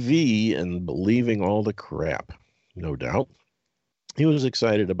TV and believing all the crap, no doubt. He was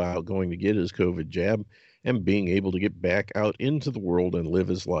excited about going to get his COVID jab and being able to get back out into the world and live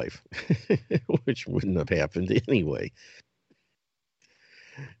his life, which wouldn't have happened anyway.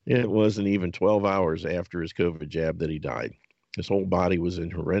 It wasn't even 12 hours after his COVID jab that he died. His whole body was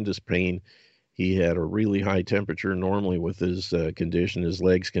in horrendous pain. He had a really high temperature. Normally with his condition, his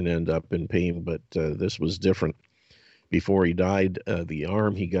legs can end up in pain, but this was different. Before he died, the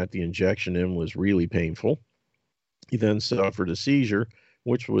arm he got the injection in was really painful. He then suffered a seizure,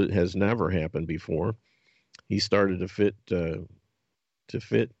 which has never happened before. He started to fit,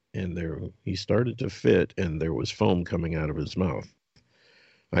 and there was foam coming out of his mouth.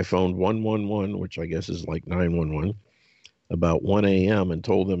 I phoned 111, which I guess is like 911, about 1 a.m. and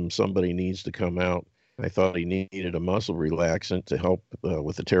told them somebody needs to come out. I thought he needed a muscle relaxant to help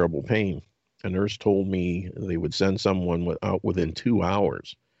with the terrible pain. A nurse told me they would send someone out within 2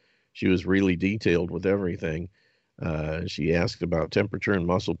 hours. She was really detailed with everything. She asked about temperature and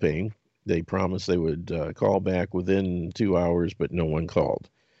muscle pain. They promised they would call back within 2 hours, but no one called.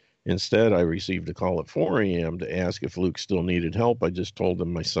 Instead, I received a call at 4 a.m. to ask if Luke still needed help. I just told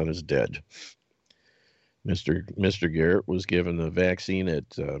them my son is dead. Mr. Garrett was given the vaccine at,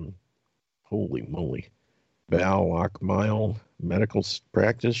 holy moly, Ballochmyle Medical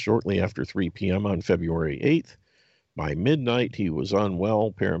Practice shortly after 3 p.m. on February 8th. By midnight, he was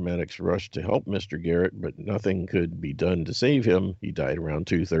unwell. Paramedics rushed to help Mr. Garrett, but nothing could be done to save him. He died around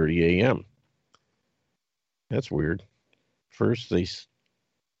 2:30 a.m. That's weird. First, they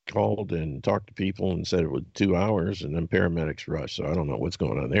called and talked to people and said it was 2 hours, and then paramedics rushed. So I don't know what's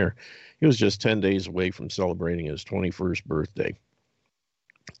going on there. He was just 10 days away from celebrating his 21st birthday.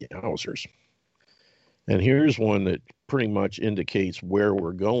 Yowzers. And here's one that pretty much indicates where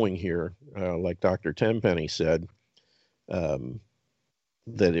we're going here. Like Dr. Tenpenny said,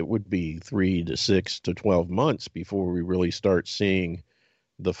 that it would be 3 to 6 to 12 months before we really start seeing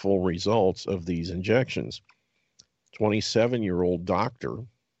the full results of these injections. 27-year-old doctor,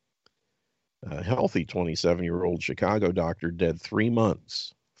 a healthy 27-year-old Chicago doctor, dead 3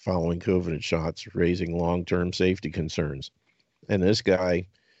 months following COVID shots, raising long-term safety concerns. And this guy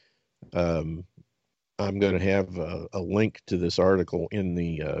I'm going to have a link to this article in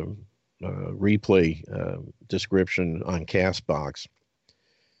the replay description on Castbox.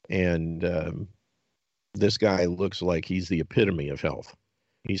 And this guy looks like he's the epitome of health.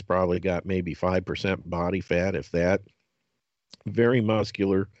 He's probably got maybe 5% body fat, if that. Very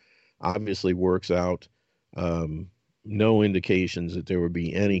muscular, obviously works out. No indications that there would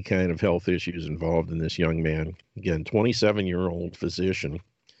be any kind of health issues involved in this young man. Again, 27-year-old physician,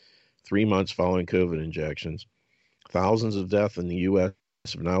 3 months following COVID injections. Thousands of deaths in the U.S.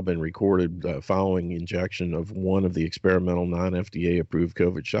 have now been recorded following injection of one of the experimental non-FDA approved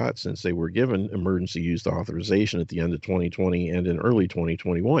COVID shots since they were given emergency use authorization at the end of 2020 and in early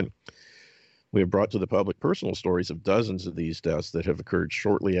 2021. We have brought to the public personal stories of dozens of these deaths that have occurred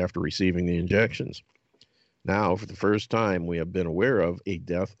shortly after receiving the injections. Now, for the first time, we have been aware of a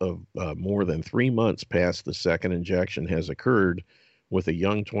death of more than 3 months past the second injection has occurred with a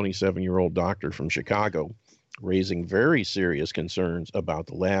young 27-year-old doctor from Chicago, raising very serious concerns about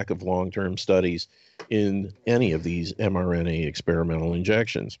the lack of long-term studies in any of these mRNA experimental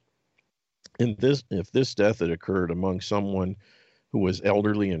injections. If this death had occurred among someone who was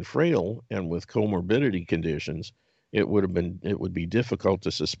elderly and frail and with comorbidity conditions, it would be difficult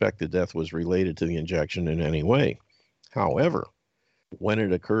to suspect the death was related to the injection in any way. However, when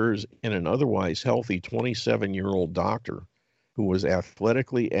it occurs in an otherwise healthy 27-year-old doctor who was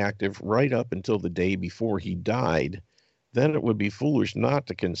athletically active right up until the day before he died, then it would be foolish not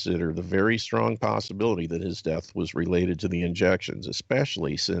to consider the very strong possibility that his death was related to the injections,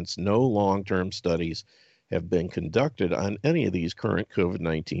 especially since no long-term studies have been conducted on any of these current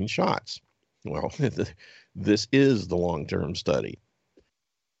COVID-19 shots. Well, this is the long-term study.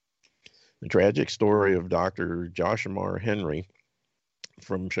 The tragic story of Dr. Joshua Henry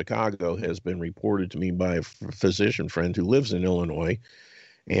from Chicago has been reported to me by a physician friend who lives in Illinois,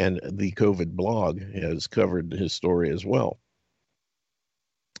 and the COVID blog has covered his story as well.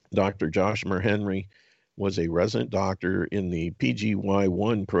 Dr. Joshua Henry was a resident doctor in the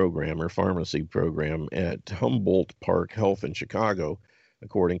PGY1 program or pharmacy program at Humboldt Park Health in Chicago,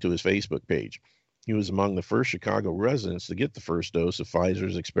 according to his Facebook page. He was among the first Chicago residents to get the first dose of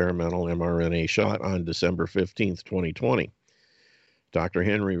Pfizer's experimental mRNA shot on December 15th, 2020. Dr.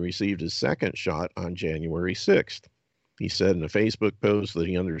 Henry received his second shot on January 6th. He said in a Facebook post that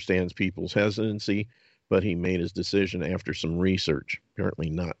he understands people's hesitancy, but he made his decision after some research. Apparently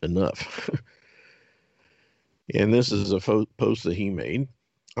not enough. And this is a post that he made.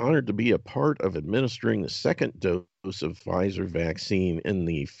 Honored to be a part of administering the second dose of Pfizer vaccine in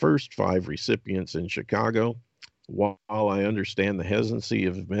the first 5 recipients in Chicago. While I understand the hesitancy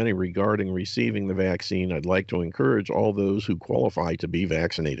of many regarding receiving the vaccine, I'd like to encourage all those who qualify to be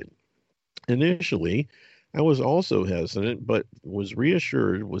vaccinated. Initially, I was also hesitant, but was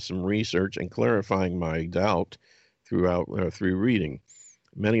reassured with some research and clarifying my doubt through reading.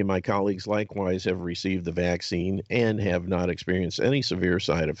 Many of my colleagues likewise have received the vaccine and have not experienced any severe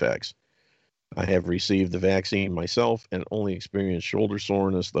side effects. I have received the vaccine myself and only experienced shoulder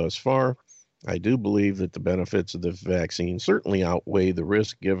soreness thus far. I do believe that the benefits of the vaccine certainly outweigh the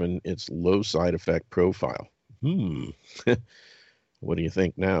risk given its low side effect profile. What do you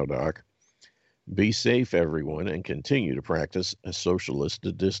think now, Doc? Be safe, everyone, and continue to practice a socialist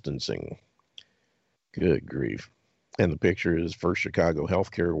distancing. Good grief. And the picture is first Chicago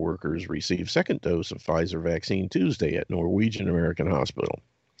healthcare workers receive second dose of Pfizer vaccine Tuesday at Norwegian American Hospital.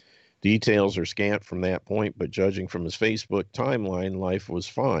 Details are scant from that point, but judging from his Facebook timeline, life was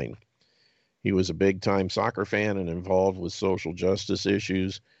fine. He was a big-time soccer fan and involved with social justice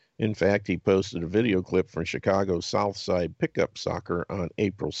issues. In fact, he posted a video clip from Chicago's South Side pickup soccer on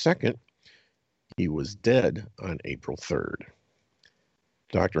April 2nd. He was dead on April 3rd.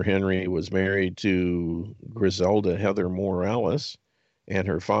 Dr. Henry was married to Griselda Heather Morales, and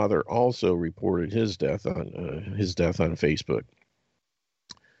her father also reported his death on Facebook.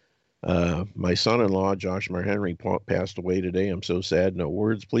 My son-in-law, Joshua Henry, passed away today. I'm so sad, no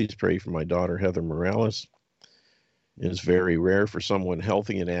words. Please pray for my daughter, Heather Morales. It is very rare for someone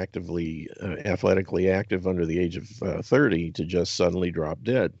healthy and athletically active under the age of 30 to just suddenly drop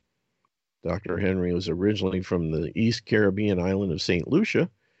dead. Dr. Henry was originally from the East Caribbean island of St. Lucia.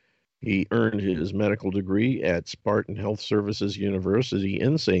 He earned his medical degree at Spartan Health Services University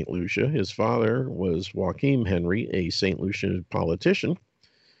in St. Lucia. His father was Joaquin Henry, a St. Lucia politician.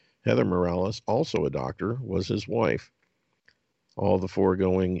 Heather Morales, also a doctor, was his wife. All the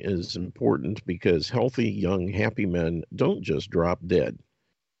foregoing is important because healthy, young, happy men don't just drop dead.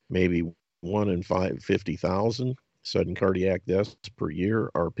 Maybe 1 in 50,000 sudden cardiac deaths per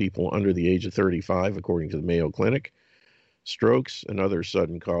year are people under the age of 35, according to the Mayo Clinic. Strokes, another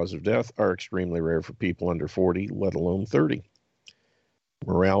sudden cause of death, are extremely rare for people under 40, let alone 30.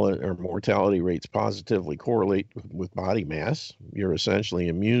 Mortality rates positively correlate with body mass. You're essentially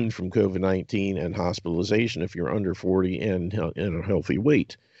immune from COVID-19 and hospitalization if you're under 40 and in a healthy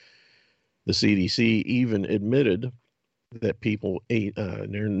weight. The CDC even admitted that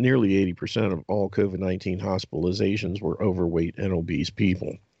nearly 80% of all COVID-19 hospitalizations were overweight and obese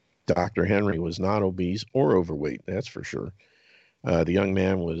people. Dr. Henry was not obese or overweight, that's for sure. The young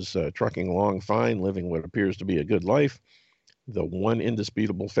man was trucking along fine, living what appears to be a good life. The one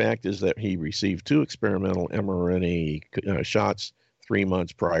indisputable fact is that he received 2 experimental mRNA shots 3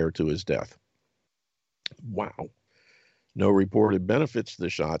 months prior to his death. Wow. No reported benefits to the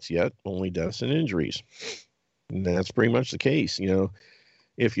shots yet, only deaths and injuries. And that's pretty much the case. You know,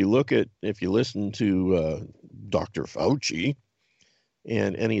 if you listen to Dr. Fauci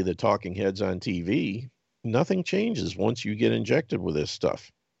and any of the talking heads on TV, nothing changes once you get injected with this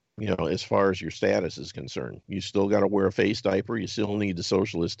stuff. You know, as far as your status is concerned, you still got to wear a face diaper. You still need to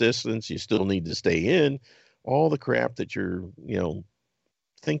socialist distance. You still need to stay in. All the crap that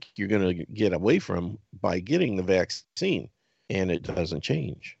think you're going to get away from by getting the vaccine, and it doesn't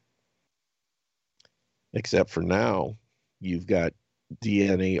change. Except for now, you've got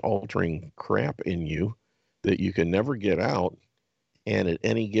DNA altering crap in you that you can never get out, and at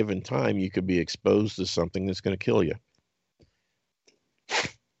any given time, you could be exposed to something that's going to kill you.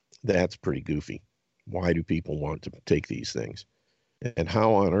 That's pretty goofy. Why do people want to take these things? And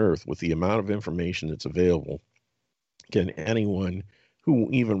how on earth, with the amount of information that's available, can anyone who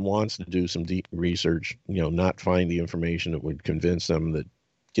even wants to do some deep research, not find the information that would convince them that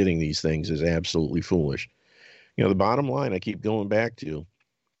getting these things is absolutely foolish? The bottom line I keep going back to,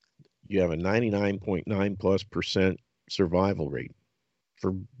 you have a 99.9+% survival rate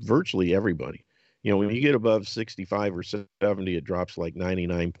for virtually everybody. When you get above 65 or 70, it drops like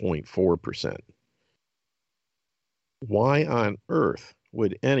 99.4%. Why on earth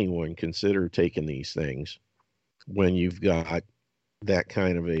would anyone consider taking these things when you've got that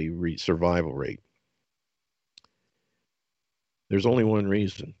kind of a survival rate? There's only one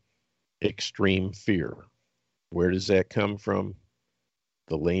reason: extreme fear. Where does that come from?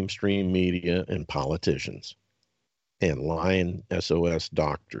 The lamestream media and politicians and lying SOS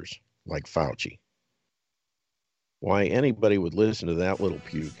doctors like Fauci. Why anybody would listen to that little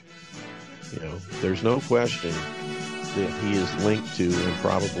puke? There's no question that he is linked to and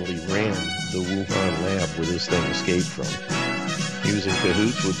probably ran the Wuhan lab where this thing escaped from. He was in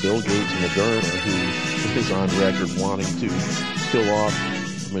cahoots with Bill Gates and Moderna, who is on record wanting to kill off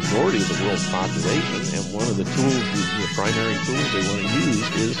the majority of the world's population, and one of the tools, the primary tools they want to use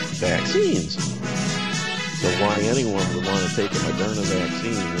is vaccines. So why anyone would want to take a Moderna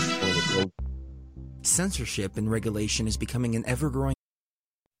vaccine is going to go. Censorship and regulation is becoming an ever-growing.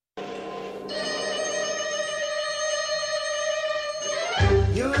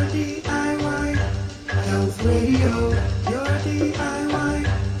 Your DIY Health Radio. Your DIY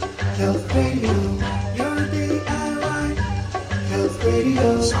Health Radio. Your DIY Health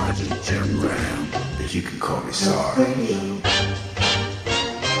Radio. Sergeant Jim Ram, but you can call me Sarge.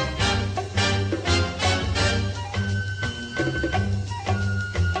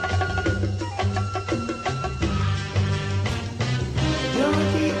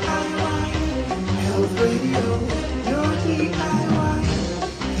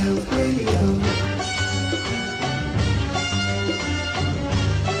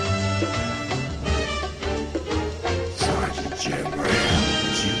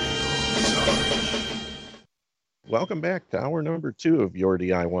 Welcome back to hour number 2 of Your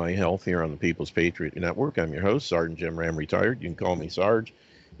DIY Health here on the People's Patriot Network. I'm your host, Sergeant Jim Ram, retired. You can call me Sarge.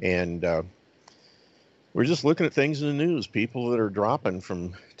 And we're just looking at things in the news. People that are dropping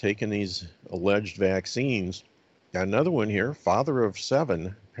from taking these alleged vaccines. Got another one here. Father of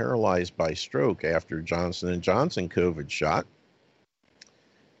 7 paralyzed by stroke after Johnson & Johnson COVID shot.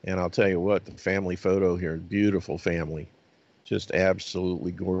 And I'll tell you what, the family photo here, beautiful family. Just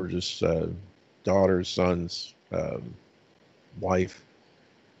absolutely gorgeous daughters, sons, wife.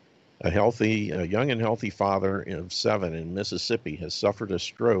 A young and healthy father of 7 in Mississippi has suffered a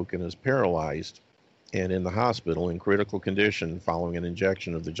stroke and is paralyzed and in the hospital in critical condition following an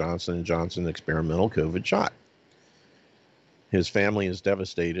injection of the Johnson & Johnson experimental COVID shot. His family is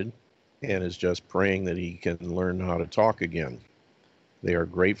devastated and is just praying that he can learn how to talk again. They are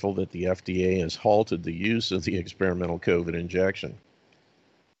grateful that the FDA has halted the use of the experimental COVID injection.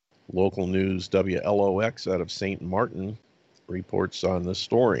 Local news WLOX out of St. Martin reports on this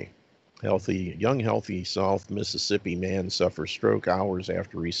story. Young, healthy South Mississippi man suffers stroke hours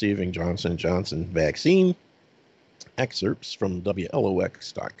after receiving Johnson & Johnson vaccine. Excerpts from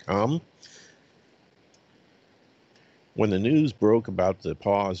WLOX.com. When the news broke about the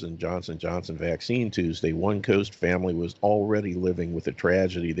pause in Johnson & Johnson vaccine Tuesday, one Coast family was already living with a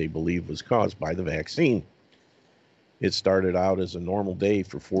tragedy they believe was caused by the vaccine. It started out as a normal day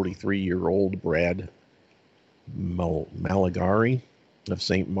for 43-year-old Brad Malagari of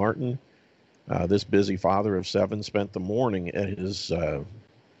St. Martin. This busy father of 7 spent the morning at his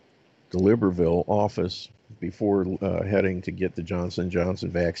Deliberville office before heading to get the Johnson & Johnson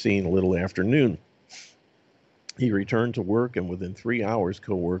vaccine a little after noon. He returned to work, and within 3 hours,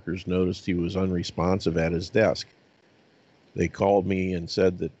 coworkers noticed he was unresponsive at his desk. They called me and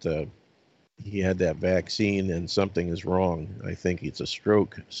said that he had that vaccine and something is wrong. I think it's a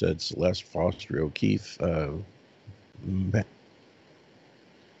stroke, said Celeste Foster O'Keefe.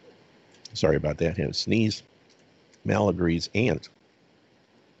 Sorry about that. Had a sneeze. Malagari's aunt.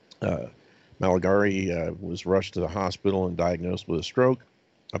 Malagari was rushed to the hospital and diagnosed with a stroke,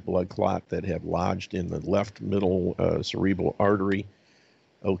 a blood clot that had lodged in the left middle cerebral artery.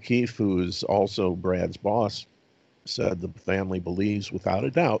 O'Keefe, who is also Brad's boss, said the family believes without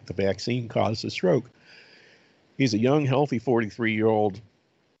a doubt the vaccine caused the stroke. He's a young, healthy 43-year-old,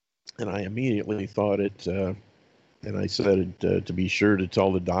 and I immediately thought it, and I said to be sure to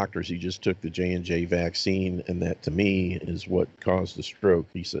tell the doctors he just took the J&J vaccine, and that to me is what caused the stroke,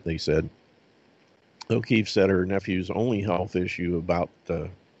 they said. O'Keefe said her nephew's only health issue before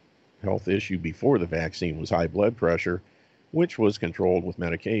the vaccine was high blood pressure, which was controlled with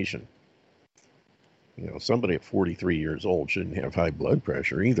medication. You know, somebody at 43 years old shouldn't have high blood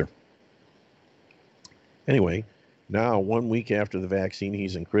pressure either. Anyway, now 1 week after the vaccine,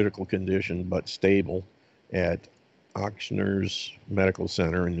 he's in critical condition but stable at Ochsner's Medical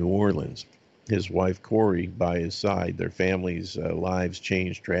Center in New Orleans. His wife, Corey, by his side. Their families' lives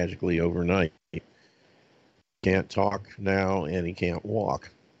changed tragically overnight. He can't talk now, and he can't walk.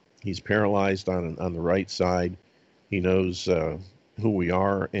 He's paralyzed on the right side. He knows who we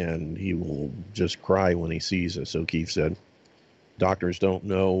are, and he will just cry when he sees us, O'Keefe said. Doctors don't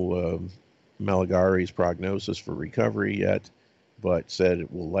know Malagari's prognosis for recovery yet, but said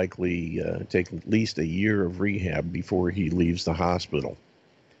it will likely take at least a year of rehab before he leaves the hospital,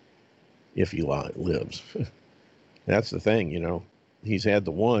 if he lives. That's the thing, you know. He's had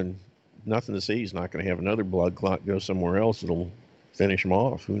the one. Nothing to say he's not going to have another blood clot go somewhere else. It'll finish him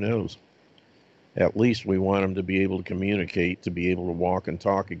off. Who knows? At least we want him to be able to communicate, to be able to walk and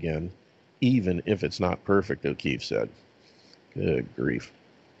talk again, even if it's not perfect, O'Keefe said. Good grief.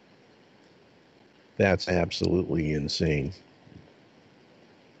 That's absolutely insane.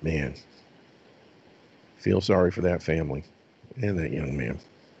 Man. Feel sorry for that family and that young man.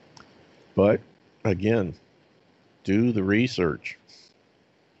 But, again, do the research.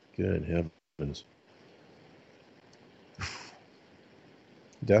 Good heavens.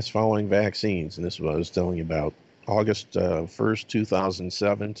 Deaths following vaccines, and this is what I was telling you about. August 1st,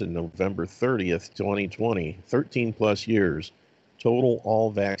 2007 to November 30th, 2020, 13 plus years. Total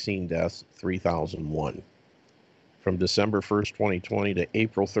all vaccine deaths, 3,001. From December 1st, 2020 to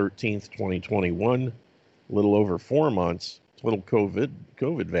April 13th, 2021, a little over 4 months, total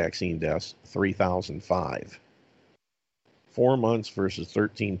COVID vaccine deaths, 3,005. 4 months versus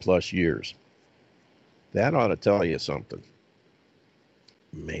 13 plus years. That ought to tell you something.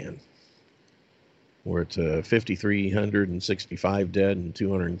 Man. We're at 5,365 dead and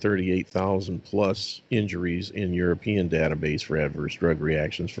 238,000 plus injuries in European database for adverse drug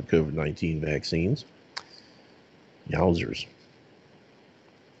reactions for COVID-19 vaccines. Yowzers.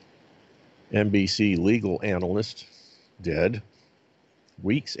 NBC legal analyst dead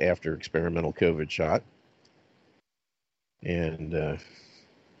weeks after experimental COVID shot. And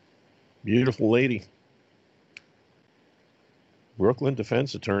beautiful lady. Brooklyn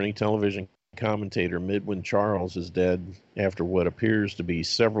defense attorney, television commentator Midwin Charles is dead after what appears to be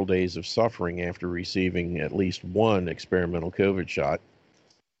several days of suffering after receiving at least one experimental COVID shot.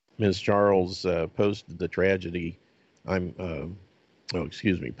 Ms. Charles posted the trendy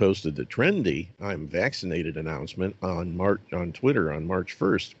 "I'm vaccinated" announcement on Twitter on March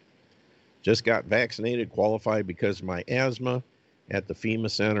 1st. Just got vaccinated, qualified because of my asthma at the FEMA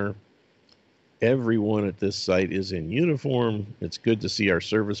Center. Everyone at this site is in uniform. It's good to see our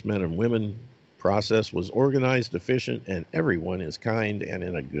servicemen and women. Process was organized, efficient, and everyone is kind and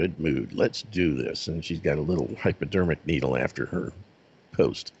in a good mood. Let's do this. And she's got a little hypodermic needle after her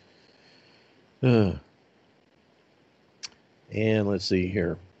post. And let's see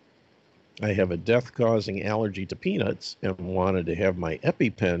here. I have a death-causing allergy to peanuts and wanted to have my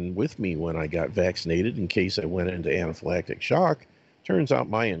EpiPen with me when I got vaccinated in case I went into anaphylactic shock. Turns out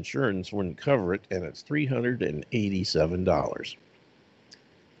my insurance wouldn't cover it, and it's $387.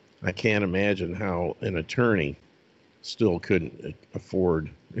 I can't imagine how an attorney still couldn't afford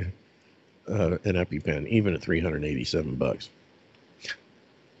an EpiPen, even at $387.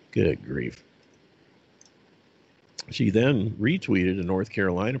 Good grief. She then retweeted a North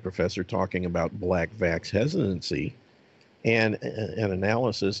Carolina professor talking about black vax hesitancy, and an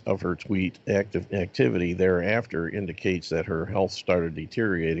analysis of her tweet activity thereafter indicates that her health started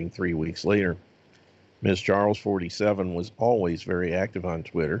deteriorating 3 weeks later. Ms. Charles, 47, was always very active on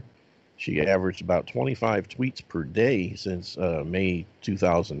Twitter. She averaged about 25 tweets per day since May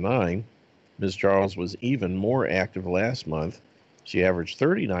 2009. Ms. Charles was even more active last month. She averaged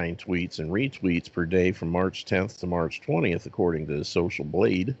 39 tweets and retweets per day from March 10th to March 20th, according to Social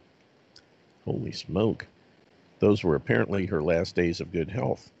Blade. Holy smoke. Those were apparently her last days of good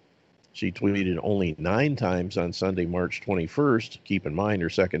health. She tweeted only 9 times on Sunday, March 21st. Keep in mind, her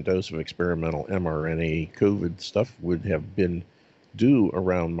second dose of experimental mRNA COVID stuff would have been due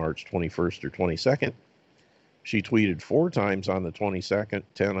around March 21st or 22nd. She tweeted 4 times on the 22nd,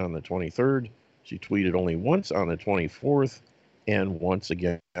 10 on the 23rd. She tweeted only once on the 24th and once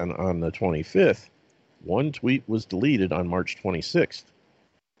again on the 25th. One tweet was deleted on March 26th.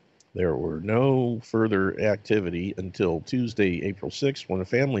 There were no further activity until Tuesday, April 6th, when a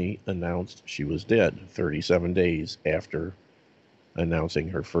family announced she was dead, 37 days after announcing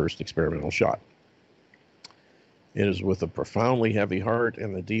her first experimental shot. It is with a profoundly heavy heart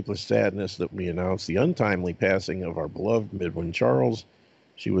and the deepest sadness that we announce the untimely passing of our beloved Midwin Charles.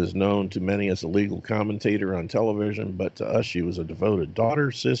 She was known to many as a legal commentator on television, but to us she was a devoted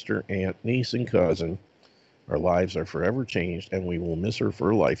daughter, sister, aunt, niece, and cousin. Our lives are forever changed, and we will miss her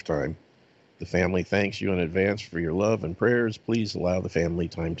for a lifetime. The family thanks you in advance for your love and prayers. Please allow the family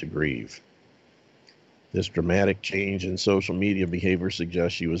time to grieve. This dramatic change in social media behavior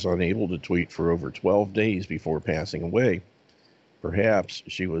suggests she was unable to tweet for over 12 days before passing away. Perhaps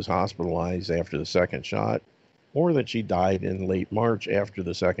she was hospitalized after the second shot, or that she died in late March after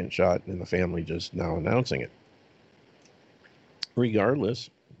the second shot and the family just now announcing it. Regardless,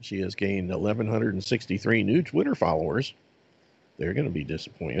 she has gained 1,163 new Twitter followers. They're going to be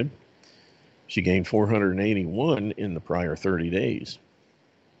disappointed. She gained 481 in the prior 30 days.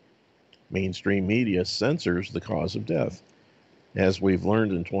 Mainstream media censors the cause of death. As we've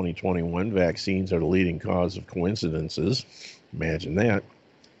learned in 2021, vaccines are the leading cause of coincidences. Imagine that.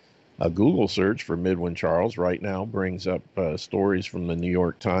 A Google search for Midwin Charles right now brings up stories from the New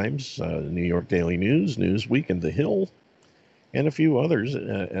York Times, the New York Daily News, Newsweek, and The Hill, and a few others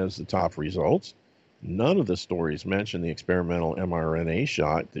as the top results. None of the stories mention the experimental mRNA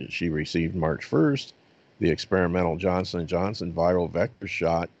shot that she received March 1st. The experimental Johnson & Johnson viral vector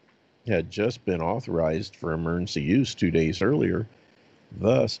shot had just been authorized for emergency use 2 days earlier.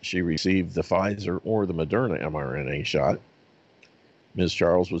 Thus, she received the Pfizer or the Moderna mRNA shot. Ms.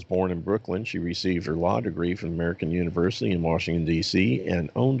 Charles was born in Brooklyn. She received her law degree from American University in Washington, D.C., and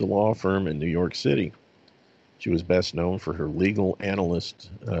owned a law firm in New York City. She was best known for her legal analyst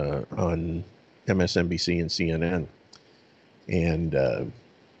on MSNBC and CNN. And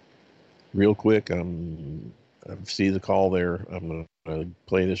real quick, I see the call there. I'm going to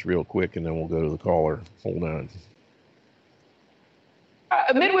play this real quick, and then we'll go to the caller. Hold on.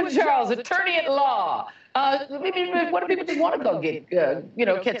 Midwin Charles, attorney at law. What do people just want to go get,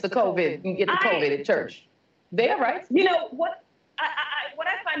 catch the COVID and get the COVID at church? They're right. You know, what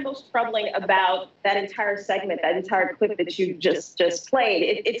I find most troubling about that entire segment, that entire clip that you just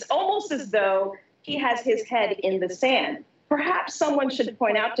played, it's almost as though he has his head in the sand. Perhaps someone should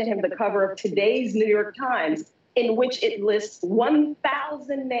point out to him the cover of today's New York Times, in which it lists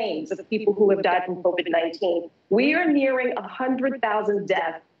 1,000 names of people who have died from COVID-19. We are nearing 100,000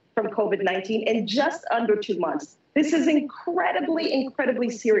 deaths from COVID-19 in just under 2 months. This is incredibly, incredibly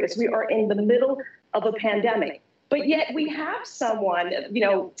serious. We are in the middle of a pandemic. But yet we have someone,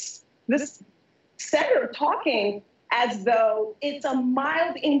 this senator talking as though it's a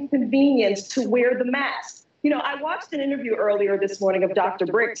mild inconvenience to wear the mask. I watched an interview earlier this morning of Dr.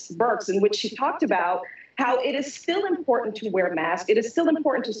 Birx, in which she talked about how it is still important to wear a mask. It is still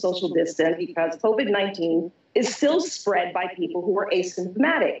important to social distance because COVID-19 is still spread by people who are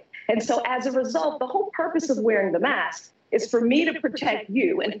asymptomatic. And so as a result, the whole purpose of wearing the mask is for me to protect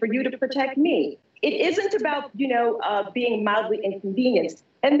you and for you to protect me. It isn't about, being mildly inconvenienced.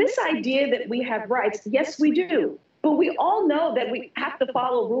 And this idea that we have rights, yes, we do. But we all know that we have to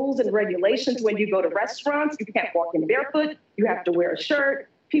follow rules and regulations when you go to restaurants. You can't walk in barefoot. You have to wear a shirt.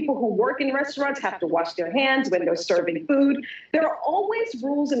 People who work in restaurants have to wash their hands when they're serving food. There are always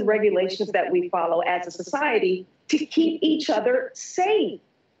rules and regulations that we follow as a society to keep each other safe.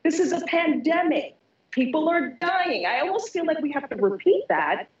 This is a pandemic. People are dying. I almost feel like we have to repeat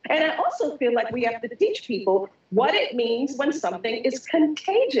that. And I also feel like we have to teach people what it means when something is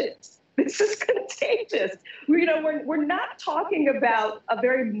contagious. This is contagious. We're not talking about a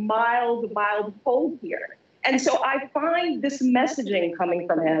very mild cold here. And so I find this messaging coming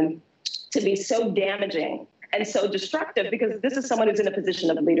from him to be so damaging and so destructive, because this is someone who's in a position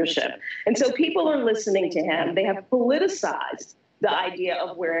of leadership. And so people are listening to him. They have politicized the idea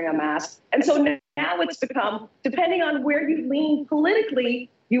of wearing a mask. And so now it's become, depending on where you lean politically,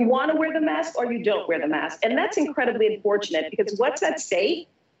 you want to wear the mask or you don't wear the mask. And that's incredibly unfortunate, because what's at stake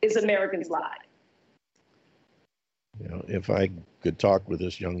is Americans' lives. You know, if I could talk with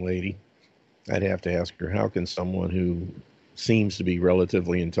this young lady, I'd have to ask her, how can someone who seems to be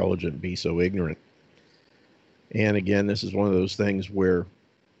relatively intelligent be so ignorant? And again, this is one of those things where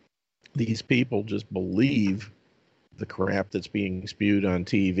these people just believe the crap that's being spewed on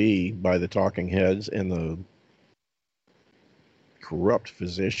TV by the talking heads and the corrupt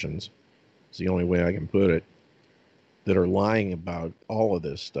physicians, is the only way I can put it, that are lying about all of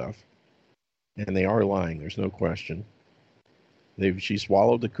this stuff. And they are lying, there's no question. She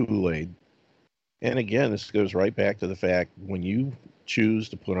swallowed the Kool-Aid. And again, this goes right back to the fact, when you choose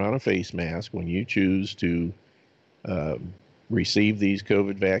to put on a face mask, when you choose to receive these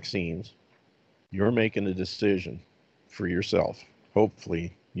COVID vaccines, you're making a decision for yourself,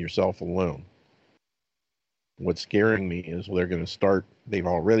 hopefully yourself alone. What's scaring me is they've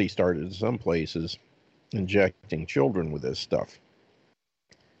already started in some places injecting children with this stuff.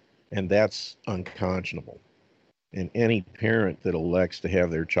 And that's unconscionable. And any parent that elects to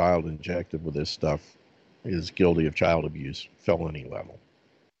have their child injected with this stuff is guilty of child abuse, felony level.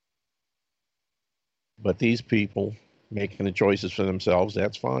 But these people making the choices for themselves,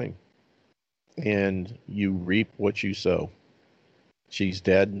 that's fine. And you reap what you sow. She's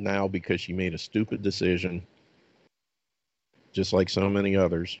dead now because she made a stupid decision, just like so many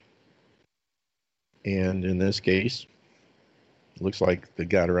others. And in this case, it looks like they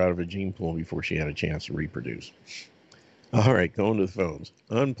got her out of a gene pool before she had a chance to reproduce. All right, going to the phones.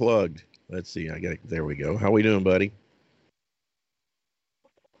 Unplugged. Let's see. There we go. How we doing, buddy?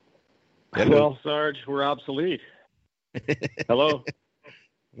 Well, Sarge, we're obsolete. Hello.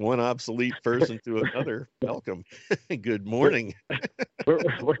 One obsolete person to another. Welcome. Good morning.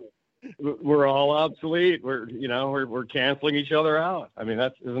 We're all obsolete. We're canceling each other out. I mean,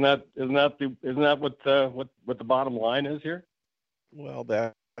 isn't that what the bottom line is here? Well,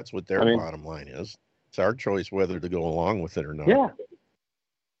 that's what their bottom line is. It's our choice whether to go along with it or not.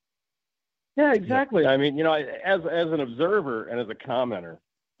 Yeah, exactly. Yeah. I mean, as an observer and as a commenter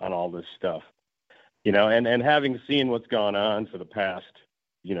on all this stuff, and having seen what's gone on for the past,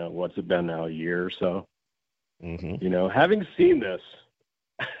 what's it been now, a year or so? Mm-hmm. Having seen this,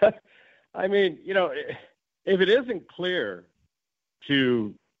 I mean, if it isn't clear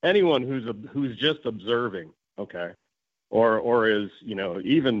to anyone who's just observing, okay, or is,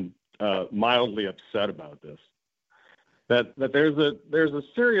 even mildly upset about this, that there's a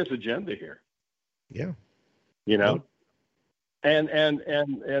serious agenda here. Yeah.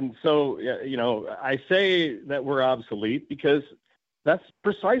 And so, I say that we're obsolete because that's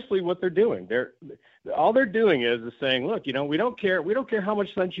precisely what they're doing. All they're doing is saying, look, we don't care how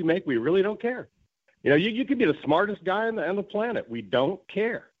much sense you make. We really don't care. You could be the smartest guy on the planet. We don't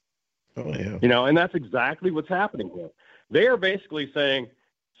care. Oh, yeah. And that's exactly what's happening here. They are basically saying,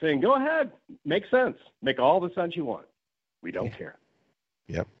 go ahead, make sense. Make all the sense you want. We don't care.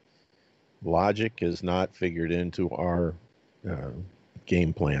 Yep. Logic is not figured into our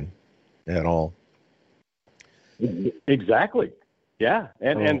game plan at all. Exactly. Yeah.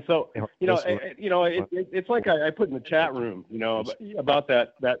 And so, it's like I put in the chat room, about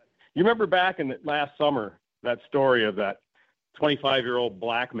that. You remember back in last summer, that story of that 25-year-old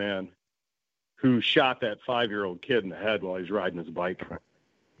black man who shot that 5-year-old kid in the head while he's riding his bike.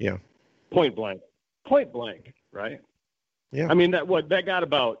 Yeah. Point blank, right? Yeah. I mean, that got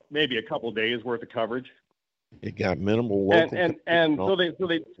about maybe a couple days worth of coverage. It got minimal local and so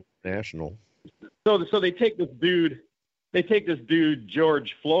they national. So they take this dude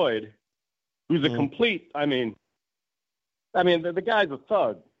George Floyd, who's a complete. I mean, the guy's a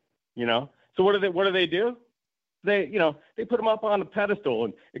thug, So what do they do? They put him up on a pedestal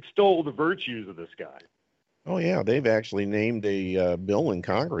and extol the virtues of this guy. Oh yeah, they've actually named a bill in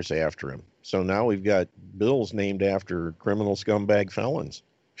Congress after him. So now we've got bills named after criminal scumbag felons.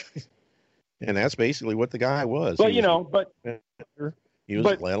 And that's basically what the guy was. But he was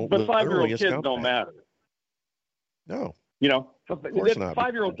but 5-year-old kids don't matter. No.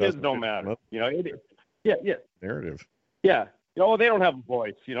 5-year-old kids don't matter. Yeah. narrative. Yeah. They don't have a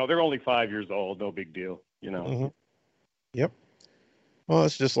voice. They're only 5 years old. No big deal. Mm-hmm. Yep. Well,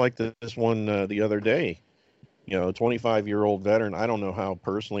 it's just like this one the other day. A 25-year-old veteran. I don't know how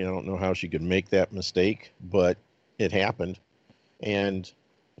personally. I don't know how she could make that mistake, but it happened.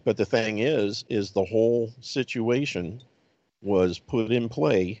 But the thing is the whole situation was put in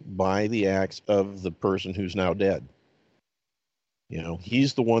play by the acts of the person who's now dead.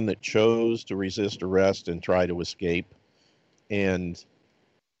 He's the one that chose to resist arrest and try to escape, and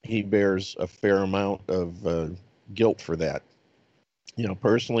he bears a fair amount of guilt for that.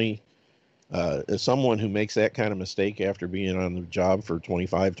 Personally, as someone who makes that kind of mistake after being on the job for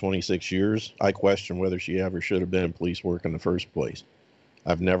 25, 26 years, I question whether she ever should have been in police work in the first place.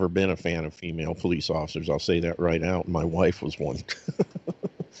 I've never been a fan of female police officers. I'll say that right out. My wife was one.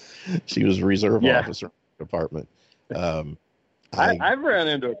 She was a reserve officer in the department. I've ran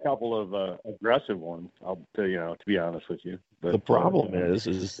into a couple of aggressive ones. To be honest with you. But, the problem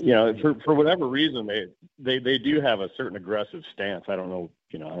is for whatever reason they do have a certain aggressive stance. I don't know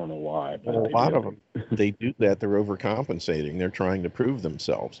why. But a lot of them, they do that. They're overcompensating. They're trying to prove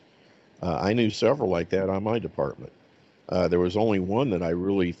themselves. I knew several like that on my department. There was only one that I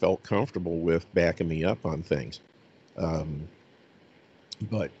really felt comfortable with backing me up on things. But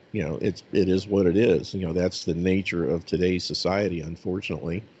it is what it is. That's the nature of today's society,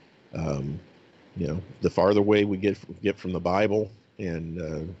 unfortunately. The farther away we get from the Bible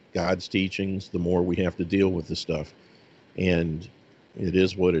and God's teachings, the more we have to deal with this stuff. And it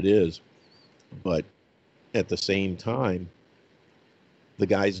is what it is. But at the same time, the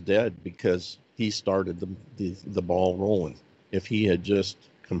guy's dead because he started the ball rolling. If he had just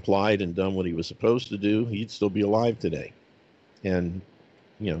complied and done what he was supposed to do, he'd still be alive today. And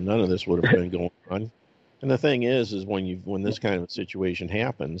none of this would have been going on. And the thing is when this kind of a situation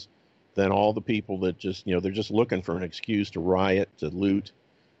happens, then all the people that just they're just looking for an excuse to riot, to loot,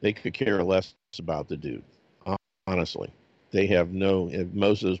 they could care less about the dude. Honestly, they have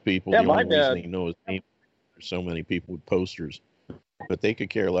most of those people. Yeah, the only reason they know his name, there's so many people with posters. But they could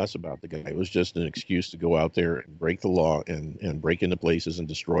care less about the guy. It was just an excuse to go out there and break the law and break into places and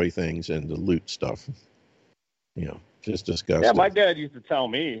destroy things and to loot stuff. Just disgusting. Yeah, my dad used to tell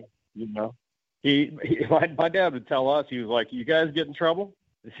me, my dad would tell us, he was like, "You guys get in trouble?"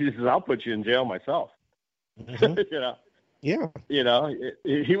 He says, "I'll put you in jail myself." Mm-hmm. Yeah.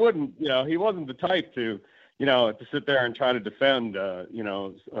 He wouldn't, he wasn't the type to sit there and try to defend,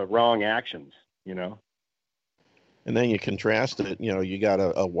 wrong actions, And then you contrast it, you got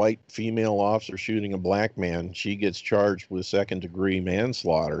a white female officer shooting a black man. She gets charged with second-degree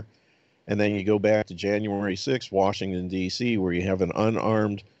manslaughter. And then you go back to January 6th, Washington, D.C., where you have an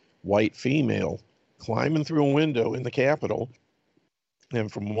unarmed white female climbing through a window in the Capitol.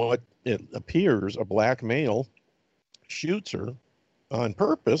 And from what it appears, a black male shoots her on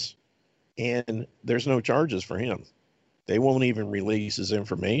purpose, and there's no charges for him. They won't even release his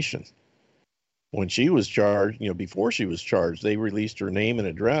information. When she was charged, before she was charged, they released her name and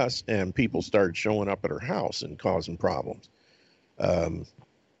address, and people started showing up at her house and causing problems.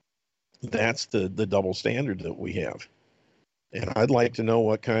 That's the double standard that we have. And I'd like to know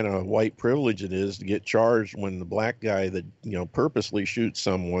what kind of white privilege it is to get charged when the black guy that, purposely shoots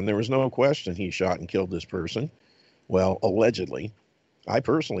someone, there was no question he shot and killed this person. Well, allegedly. I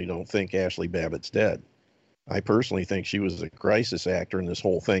personally don't think Ashley Babbitt's dead. I personally think she was a crisis actor, and this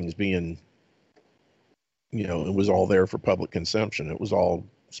whole thing's being, it was all there for public consumption. It was all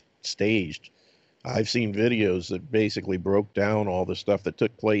staged. I've seen videos that basically broke down all the stuff that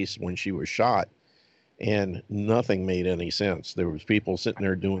took place when she was shot, and nothing made any sense. There was people sitting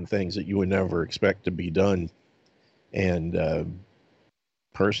there doing things that you would never expect to be done. And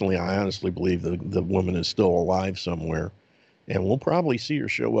personally, I honestly believe the woman is still alive somewhere, and we'll probably see her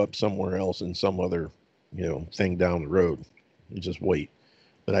show up somewhere else in some other, thing down the road. You just wait.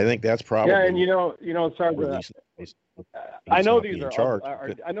 But I think that's probably it's hard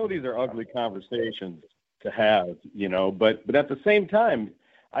to. I know these are ugly conversations to have, but at the same time,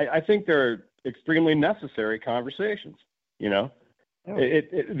 I think they're extremely necessary conversations. These are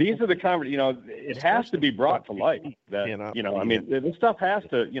the it has to be brought to light that this stuff has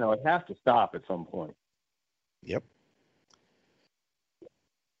to it has to stop at some point. Yep.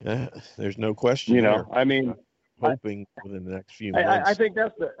 There's no question. Hoping within the next few months. I think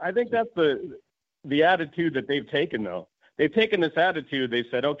that's the attitude that they've taken, though. They've taken this attitude. They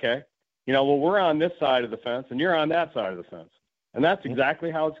said, okay, we're on this side of the fence and you're on that side of the fence. And that's exactly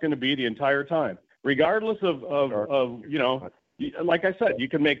how it's going to be the entire time, regardless of like I said, you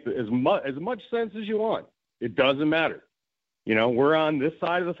can make as much sense as you want. It doesn't matter. We're on this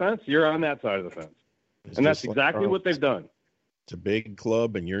side of the fence. You're on that side of the fence. And that's exactly what they've done. It's a big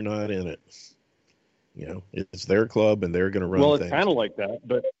club, and you're not in it. You know, it's their club, and they're going to run Well, things. it's kind of like that,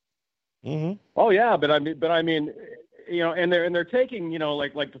 but oh yeah, but I mean, you know, and they're taking, you know,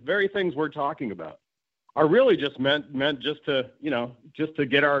 like the very things we're talking about are really just meant just to, you know, just to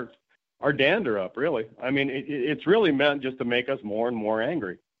get our dander up. Really, I mean, it's really meant just to make us more and more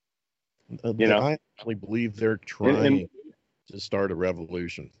angry. You know, I actually believe they're trying to start a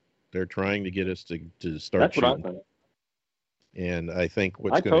revolution. They're trying to get us to start. That's what I think. And I think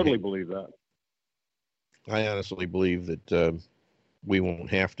I totally believe that. I honestly believe that we won't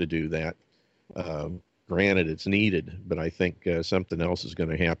have to do that. Granted, it's needed, but I think something else is going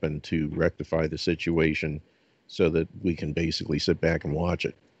to happen to rectify the situation so that we can basically sit back and watch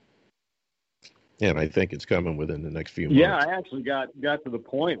it. And I think it's coming within the next few months. Yeah, I actually got to the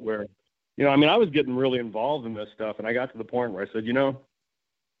point where, you know, I mean, I was getting really involved in this stuff, and I got to the point where I said, you know,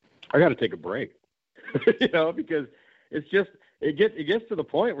 I got to take a break, you know, because it's just, it gets to the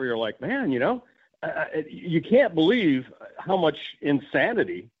point where you're like, man, you know, you can't believe how much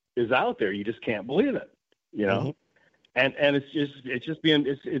insanity is out there. You just can't believe it, you know, and it's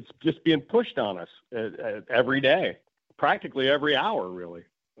just being pushed on us every day, practically every hour, really,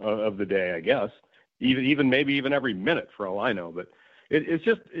 of the day, I guess, even maybe even every minute for all I know. But it's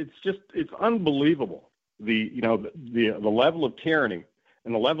unbelievable. The level of tyranny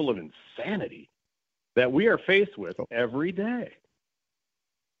and the level of insanity that we are faced with every day.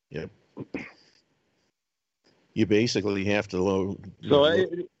 Yep. You basically have to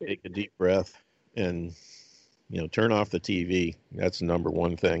take a deep breath and, you know, turn off the TV. That's the number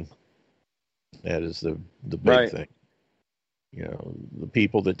one thing. That is the big thing. You know, the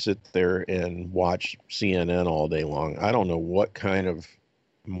people that sit there and watch CNN all day long, I don't know what kind of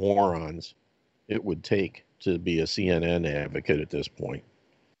morons it would take to be a CNN advocate at this point.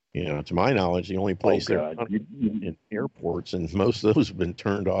 You know, to my knowledge, the only place they're in airports, and most of those have been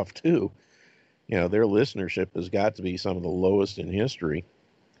turned off too. You know, their listenership has got to be some of the lowest in history,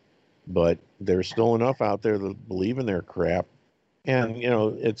 but there's still enough out there that believe in their crap. And, you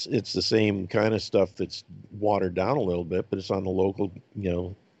know, it's the same kind of stuff that's watered down a little bit, but it's on the local, you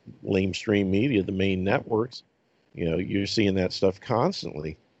know, lamestream media, the main networks. You know, you're seeing that stuff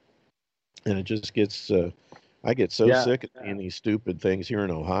constantly. And it just gets, I get so sick of seeing these stupid things here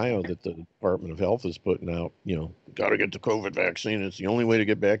in Ohio that the Department of Health is putting out, you know, got to get the COVID vaccine. It's the only way to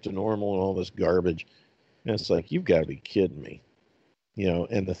get back to normal and all this garbage. And it's like, you've got to be kidding me. You know,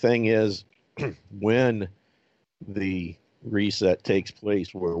 and the thing is, when the reset takes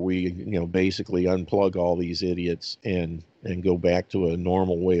place where we, you know, basically unplug all these idiots and go back to a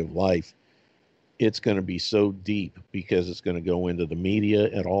normal way of life, it's going to be so deep because it's going to go into the media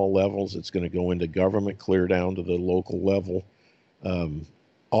at all levels. It's going to go into government, clear down to the local level.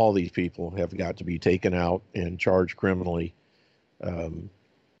 All these people have got to be taken out and charged criminally.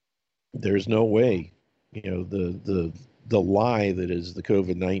 There's no way, you know, the lie that is the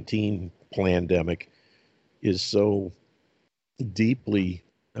COVID-19 pandemic is so deeply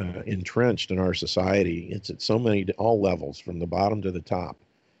entrenched in our society. It's at so many, all levels, from the bottom to the top.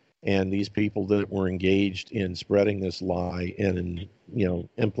 And these people that were engaged in spreading this lie and in, you know,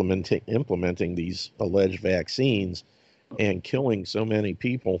 implementing these alleged vaccines and killing so many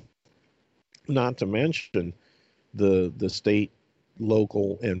people, not to mention the state,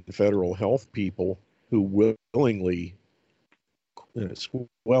 local, and federal health people who willingly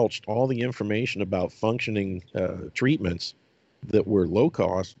squelched all the information about functioning treatments that were low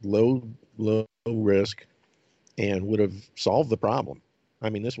cost, low risk, and would have solved the problem. I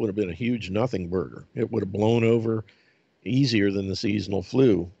mean, this would have been a huge nothing burger. It would have blown over easier than the seasonal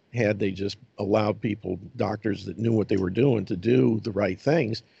flu had they just allowed people, doctors that knew what they were doing, to do the right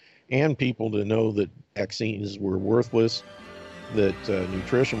things, and people to know that vaccines were worthless, that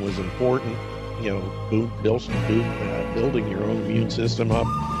nutrition was important, you know, building your own immune system up,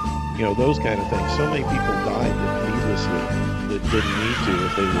 you know, those kind of things. So many people died needlessly that didn't need to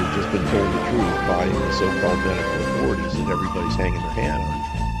if they would just been told the truth by the so-called medical authorities that everybody's hanging their hat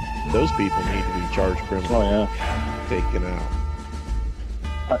on. Those people need to be charged criminally, taken out.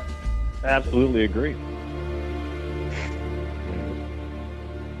 I absolutely agree.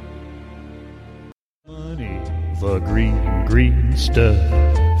 Money, the green stuff.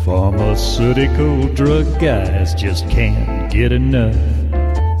 Pharmaceutical drug guys just can't get enough.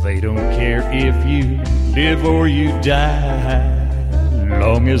 They don't care if you live or you die,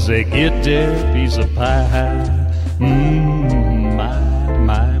 long as they get their piece of pie. My.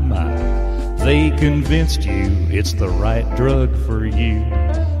 They convinced you it's the right drug for you,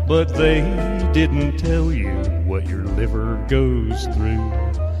 but they didn't tell you what your liver goes through.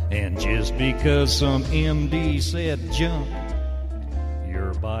 And just because some MD said jump,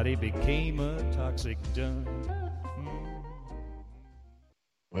 your body became a toxic dump.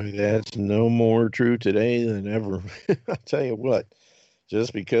 Well, that's no more true today than ever. I'll tell you what,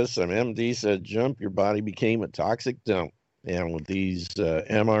 just because some MD said jump, your body became a toxic dump. And with these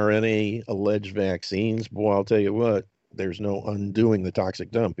mRNA alleged vaccines, boy, I'll tell you what, there's no undoing the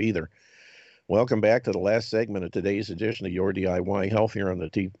toxic dump either. Welcome back to the last segment of today's edition of Your DIY Health here on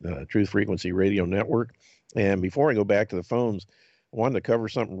the Truth Frequency Radio Network. And before I go back to the phones, I wanted to cover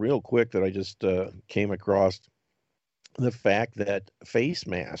something real quick that I just came across. The fact that face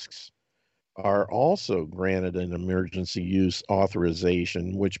masks are also granted an emergency use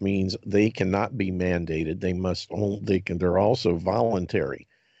authorization, which means they cannot be mandated. They're also voluntary.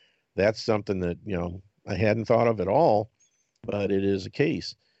 That's something that, I hadn't thought of at all, but it is a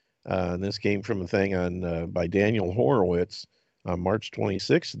case. And this came from a thing by Daniel Horowitz on March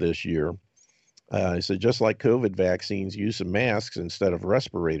 26th this year. He said, just like COVID vaccines, use of masks instead of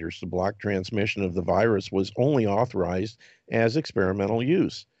respirators to block transmission of the virus was only authorized as experimental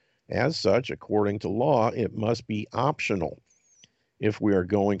use. As such, according to law, it must be optional. If we are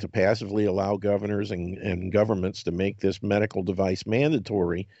going to passively allow governors and governments to make this medical device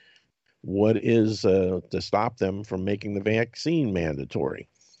mandatory, what is to stop them from making the vaccine mandatory?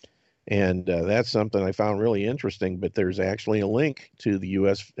 And that's something I found really interesting, but there's actually a link to the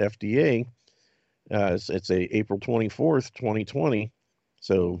U.S. FDA. It's April 24th, 2020,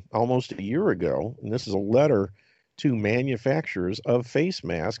 so almost a year ago. And this is a letter to manufacturers of face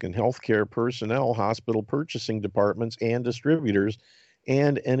masks and healthcare personnel, hospital purchasing departments, and distributors,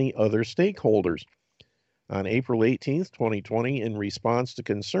 and any other stakeholders. On April 18th, 2020, in response to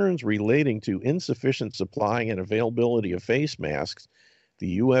concerns relating to insufficient supply and availability of face masks, the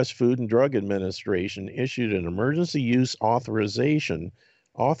U.S. Food and Drug Administration issued an emergency use authorization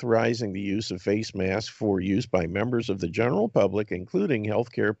authorizing the use of face masks for use by members of the general public, including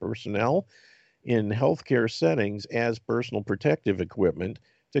healthcare personnel in healthcare settings, as personal protective equipment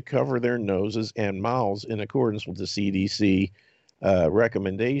to cover their noses and mouths in accordance with the CDC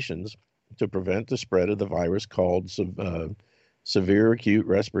recommendations to prevent the spread of the virus called severe acute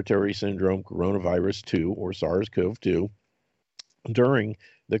respiratory syndrome coronavirus 2, or SARS-CoV-2, during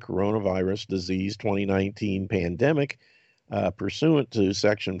the coronavirus disease 2019 pandemic, pursuant to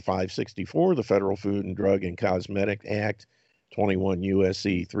Section 564 of the Federal Food and Drug and Cosmetic Act, 21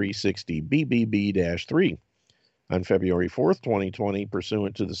 U.S.C. 360 BBB-3. On February 4th, 2020,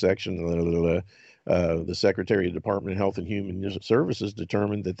 pursuant to the section, the Secretary of the Department of Health and Human Services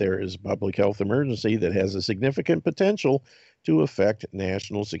determined that there is a public health emergency that has a significant potential to affect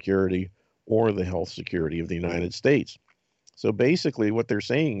national security or the health security of the United States. So basically what they're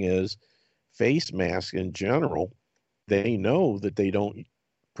saying is face masks in general, they know that they don't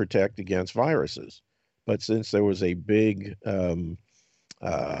protect against viruses. But since there was a big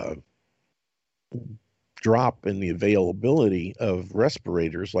drop in the availability of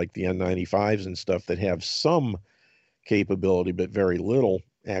respirators like the N95s and stuff that have some capability but very little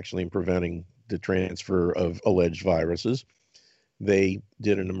actually in preventing the transfer of alleged viruses, they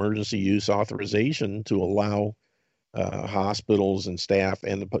did an emergency use authorization to allow hospitals and staff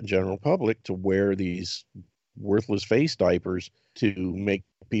and the general public to wear these worthless face diapers to make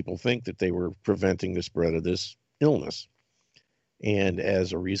people think that they were preventing the spread of this illness. And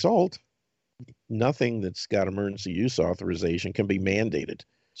as a result, nothing that's got emergency use authorization can be mandated.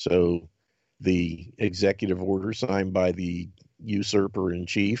 So the executive order signed by the usurper in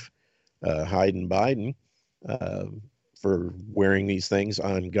chief, Hayden Biden, for wearing these things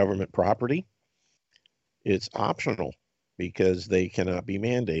on government property, it's optional because they cannot be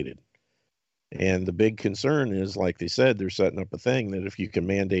mandated. And the big concern is, like they said, they're setting up a thing that if you can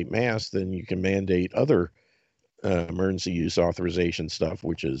mandate masks, then you can mandate other emergency use authorization stuff,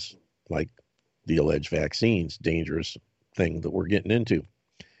 which is like the alleged vaccines, dangerous thing that we're getting into.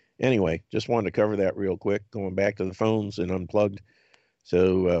 Anyway, just wanted to cover that real quick, going back to the phones and unplugged.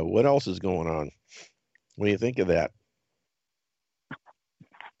 So what else is going on? What do you think of that?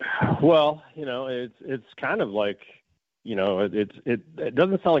 Well, it's kind of like, it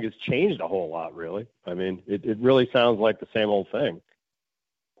doesn't sound like it's changed a whole lot, really. I mean, it really sounds like the same old thing.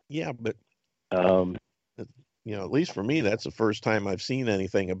 Yeah, but at least for me, that's the first time I've seen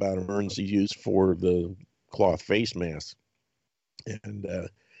anything about emergency use for the cloth face mask, and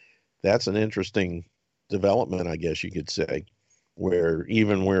that's an interesting development, I guess you could say, where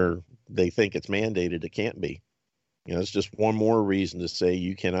even where they think it's mandated, it can't be. It's just one more reason to say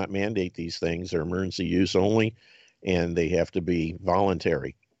you cannot mandate these things. They're emergency use only, and they have to be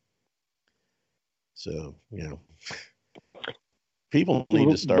voluntary. So, People need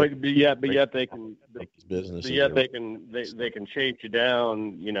to start. But yet they can. Business. But yet they can chase you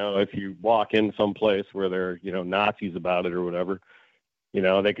down. If you walk in someplace where they're Nazis about it or whatever,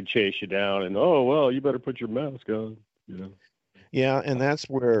 they can chase you down and you better put your mask on. Yeah, and that's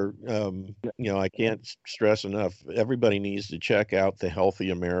where I can't stress enough. Everybody needs to check out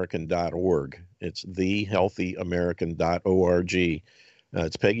thehealthyamerican.org. It's thehealthyamerican.org.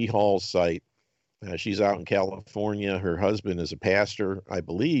 It's Peggy Hall's site. She's out in California. Her husband is a pastor, I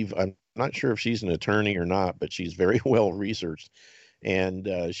believe. I'm not sure if she's an attorney or not, but she's very well researched.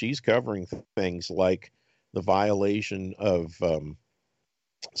 And she's covering things like the violation of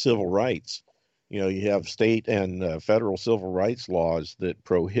civil rights. You have state and federal civil rights laws that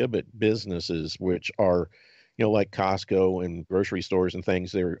prohibit businesses, which are, like Costco and grocery stores and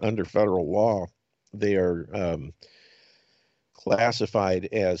things. They're under federal law. They are classified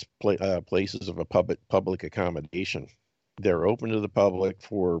as places of a public accommodation. They're open to the public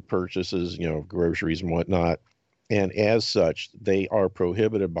for purchases, groceries and whatnot. And as such, they are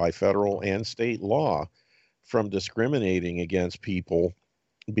prohibited by federal and state law from discriminating against people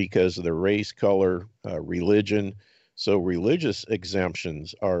because of their race, color, religion. So religious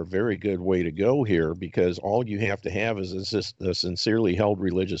exemptions are a very good way to go here, because all you have to have is a sincerely held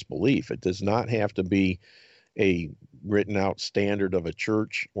religious belief. It does not have to be a written out standard of a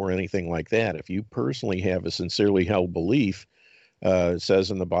church or anything like that. If you personally have a sincerely held belief, it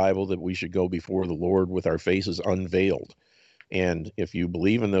says in the Bible that we should go before the Lord with our faces unveiled. And if you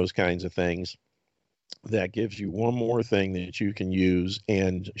believe in those kinds of things, that gives you one more thing that you can use.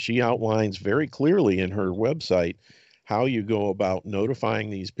 And she outlines very clearly in her website how you go about notifying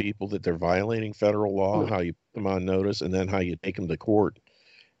these people that they're violating federal law, how you put them on notice, and then how you take them to court.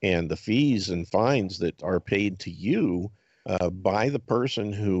 And the fees and fines that are paid to you by the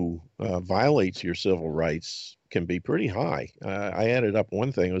person who violates your civil rights can be pretty high. I added up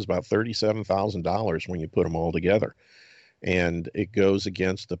one thing. It was about $37,000 when you put them all together. And it goes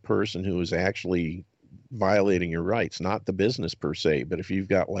against the person who is actually violating your rights, not the business per se. But if you've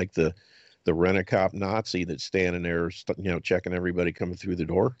got like the rent-a-cop Nazi that's standing there, checking everybody coming through the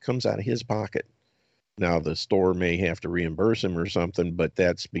door, comes out of his pocket. Now, the store may have to reimburse him or something, but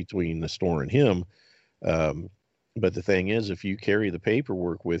that's between the store and him. But the thing is, if you carry the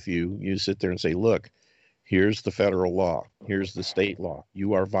paperwork with you, you sit there and say, look, here's the federal law. Here's the state law.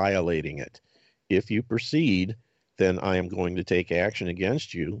 You are violating it. If you proceed, then I am going to take action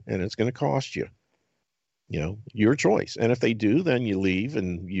against you, and it's going to cost you. Your choice. And if they do, then you leave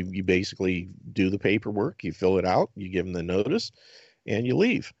and you basically do the paperwork. You fill it out. You give them the notice, and you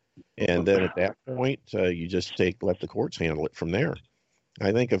leave. And then at that point, you just let the courts handle it from there.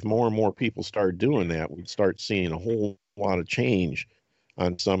 I think if more and more people start doing that, we'd start seeing a whole lot of change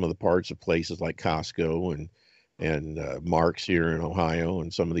on some of the parts of places like Costco and Mark's here in Ohio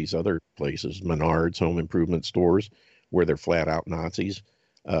and some of these other places, Menards, home improvement stores, where they're flat out Nazis.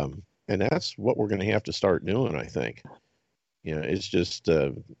 And that's what we're going to have to start doing, I think. It's just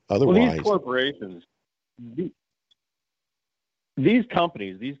otherwise. Well, these corporations, these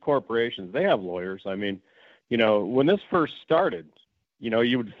companies, these corporations, they have lawyers. I mean, when this first started,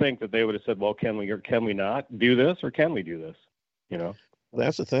 you would think that they would have said, well, can we not do this, or can we do this?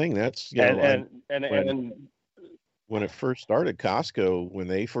 That's the thing. That's, when it first started, Costco, when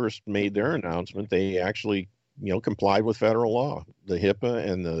they first made their announcement, they actually, complied with federal law, the HIPAA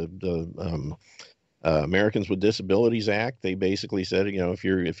and the Americans with Disabilities Act. They basically said,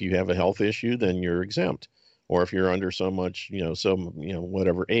 if you have a health issue, then you're exempt. Or if you're under so much,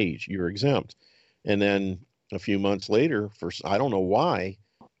 whatever age, you're exempt. And then a few months later, I don't know why,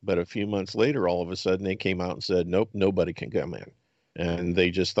 but a few months later, all of a sudden they came out and said, nope, nobody can come in. And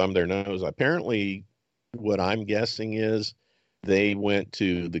they just thumbed their nose. Apparently, what I'm guessing is they went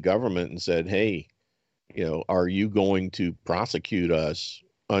to the government and said, hey, are you going to prosecute us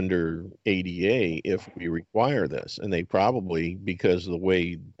under ADA if we require this? And they probably, because of the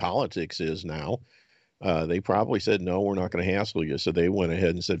way politics is now, they probably said, no, we're not going to hassle you. So they went ahead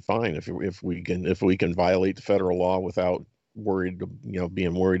and said, fine, if we can violate the federal law without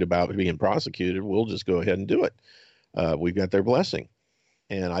being worried about being prosecuted, we'll just go ahead and do it. We've got their blessing.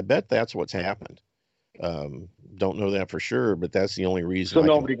 And I bet that's what's happened. Don't know that for sure, but that's the only reason. So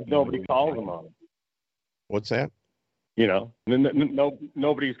nobody calls them on it. What's that?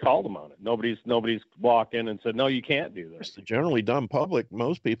 Nobody's called them on it. Nobody's walked in and said, no, you can't do this. The generally dumb public,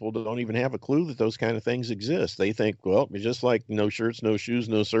 most people don't even have a clue that those kind of things exist. They think, well, it's just like no shirts, no shoes,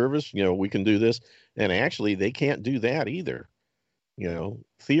 no service. We can do this. And actually, they can't do that either.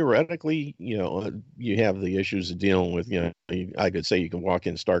 Theoretically, you have the issues of dealing with, I could say you can walk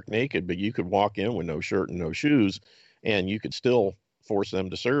in stark naked, but you could walk in with no shirt and no shoes, and you could still force them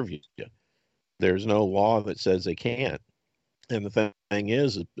to serve you. There's no law that says they can't. And the thing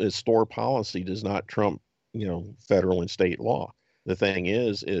is store policy does not trump, federal and state law. The thing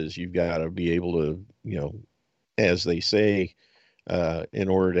is you've got to be able to, as they say, in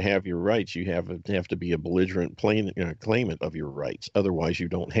order to have your rights, you have to be a belligerent claimant of your rights. Otherwise, you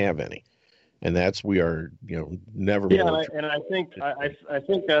don't have any. And we are, never. Yeah, I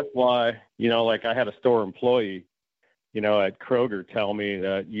think that's why, like I had a store employee, at Kroger tell me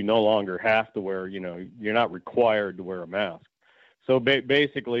that you no longer have to wear, you're not required to wear a mask. So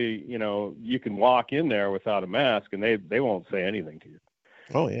basically, you can walk in there without a mask and they won't say anything to you.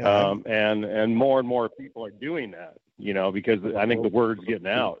 Oh yeah. And more people are doing that, because I think the word's getting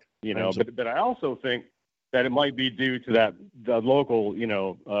out, but I also think that it might be due to the local,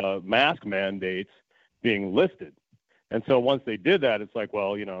 mask mandates being lifted. And so once they did that, it's like,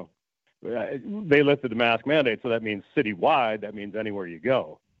 well, they lifted the mask mandate. So that means citywide. That means anywhere you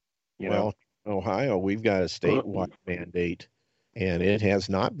go. Well, Ohio, we've got a statewide mandate, and it has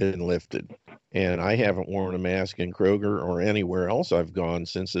not been lifted. And I haven't worn a mask in Kroger or anywhere else I've gone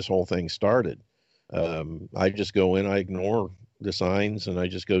since this whole thing started. I just go in, I ignore the signs, and I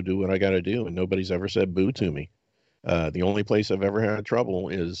just go do what I got to do. And nobody's ever said boo to me. The only place I've ever had trouble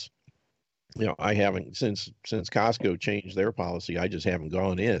is, I haven't, since Costco changed their policy, I just haven't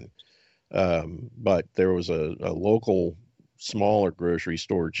gone in. But there was a local smaller grocery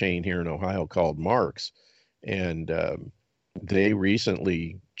store chain here in Ohio called Mark's, and they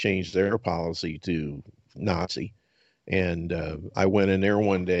recently changed their policy to Nazi. And I went in there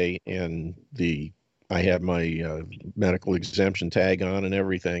one day, and I had my medical exemption tag on and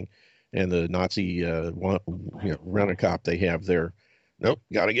everything, and the Nazi rent-a-cop they have there, nope,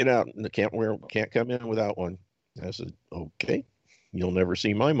 got to get out. Can't come in without one. I said, okay, you'll never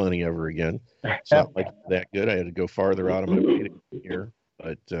see my money ever again. It's not like that good. I had to go farther out of my way to get here,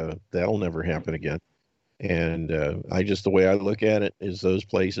 but that'll never happen again. And the way I look at it is those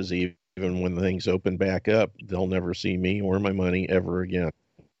places, even when things open back up, they'll never see me or my money ever again.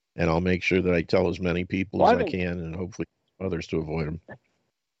 And I'll make sure that I tell as many people as I can, and hopefully others to avoid them.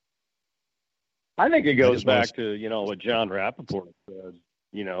 I think it goes back to, what John Rappaport said,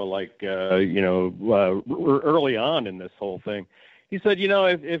 early on in this whole thing. He said,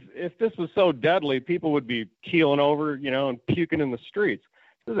 if this was so deadly, people would be keeling over, and puking in the streets.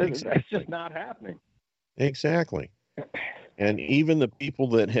 That's just not happening. Exactly. And even the people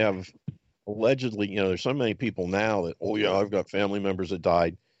that have allegedly, there's so many people now that, I've got family members that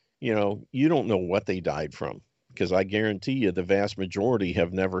died. You don't know what they died from, because I guarantee you the vast majority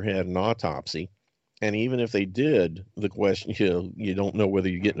have never had an autopsy. And even if they did, the question, you don't know whether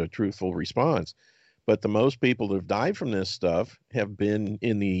you're getting a truthful response. But the most people that have died from this stuff have been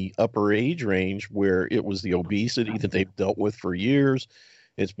in the upper age range, where it was the obesity that they've dealt with for years.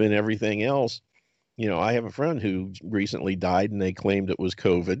 It's been everything else. I have a friend who recently died, and they claimed it was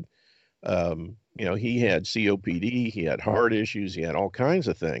COVID. He had COPD, he had heart issues, he had all kinds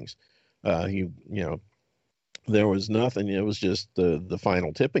of things. There was nothing. It was just the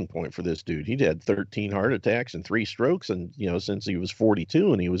final tipping point for this dude. He'd had 13 heart attacks and 3 strokes, and since he was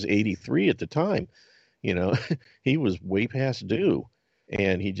 42, and he was 83 at the time. He was way past due,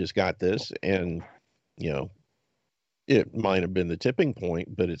 and he just got this, and it might have been the tipping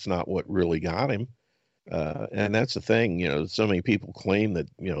point, but it's not what really got him. And that's the thing, so many people claim that,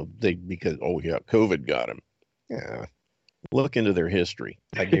 because COVID got him. Yeah. Look into their history.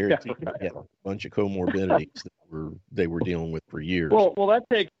 I guarantee they had a bunch of comorbidities that they were dealing with for years. Well, that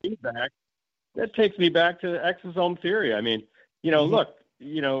takes me back. That takes me back to exosome theory. I mean, look,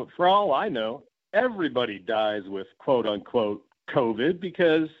 for all I know, everybody dies with quote unquote COVID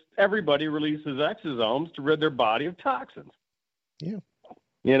because everybody releases exosomes to rid their body of toxins. Yeah.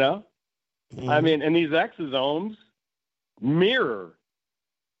 I mean, and these exosomes mirror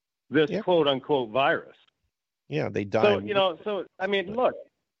this quote unquote virus. Yeah, they die. So, I mean, look,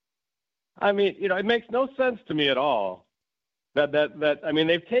 it makes no sense to me at all that I mean,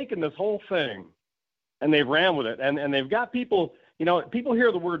 they've taken this whole thing and they've ran with it, and they've got people, people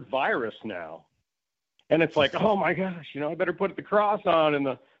hear the word virus now, and it's like, oh my gosh, I better put the cross on and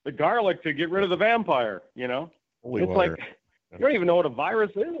the garlic to get rid of the vampire, Holy it's water. like, you don't even know what a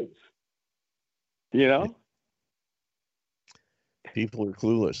virus is, People are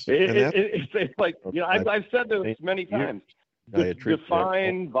clueless. It's like, I've said this many times.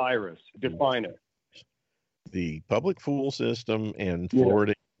 Define virus. Define it. The public pool system and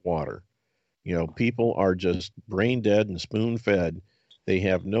fluoridated water. People are just brain dead and spoon fed. They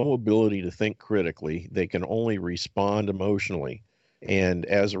have no ability to think critically. They can only respond emotionally. And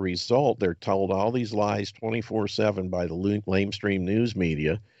as a result, they're told all these lies 24/7 by the lamestream news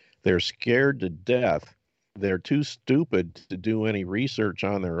media. They're scared to death. They're too stupid to do any research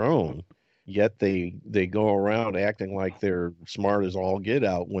on their own. Yet they go around acting like they're smart as all get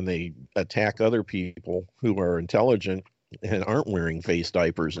out when they attack other people who are intelligent and aren't wearing face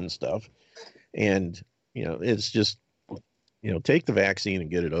diapers and stuff. And, it's just, take the vaccine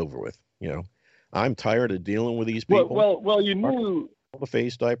and get it over with. I'm tired of dealing with these people. Well, you knew the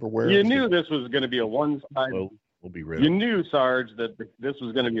face diaper wearers. You knew this was going to be a one-sided. We'll be rid You of knew, Sarge, that this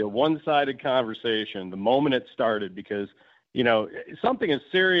was going to be a one-sided conversation the moment it started, because something as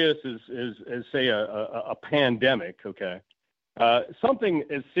serious as say a pandemic. Okay, something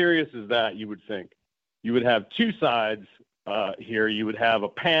as serious as that, you would think you would have two sides here. You would have a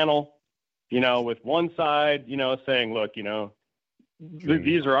panel, with one side, saying, look,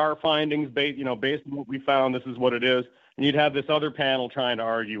 these are our findings based on what we found. This is what it is. And you'd have this other panel trying to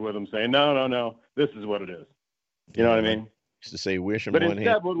argue with them, saying, no, this is what it is. You know what I mean? To say wish and but one instead,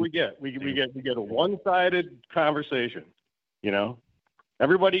 hand. what do we get? We get a one-sided conversation.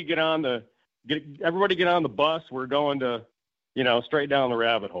 Everybody get on the bus. We're going to, straight down the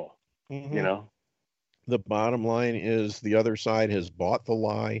rabbit hole. Mm-hmm. The bottom line is the other side has bought the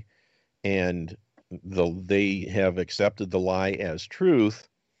lie, and they have accepted the lie as truth,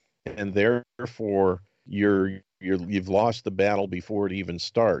 and therefore you've lost the battle before it even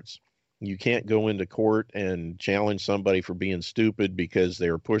starts. You can't go into court and challenge somebody for being stupid because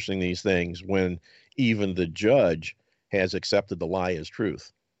they're pushing these things when even the judge has accepted the lie as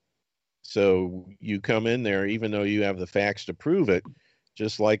truth. So you come in there, even though you have the facts to prove it,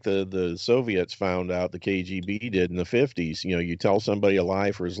 just like the Soviets found out, the KGB did in the 50s. You tell somebody a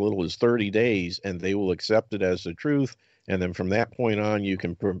lie for as little as 30 days and they will accept it as the truth. And then from that point on, you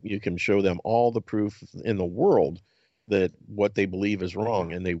can show them all the proof in the world that what they believe is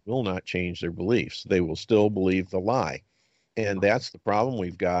wrong, and they will not change their beliefs. They will still believe the lie. And that's the problem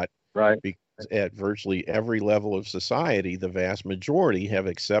we've got. Right. Because at virtually every level of society, the vast majority have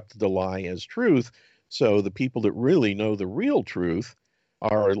accepted the lie as truth. So the people that really know the real truth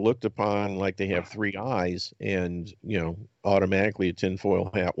are looked upon like they have three eyes and, automatically a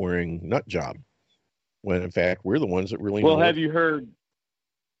tinfoil hat wearing nut job. When in fact, we're the ones that really know. Well, have you heard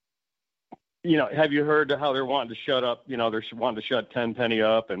how they're wanting to shut up, they're wanting to shut Tenpenny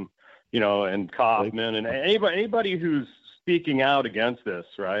up and, and Kaufman and anybody who's speaking out against this,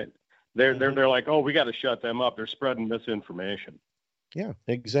 right? They're like, oh, we got to shut them up. They're spreading misinformation. Yeah,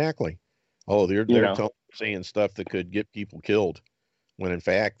 exactly. Oh, they're saying stuff that could get people killed, when in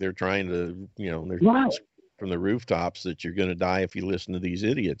fact they're trying to, they're from the rooftops that you're going to die if you listen to these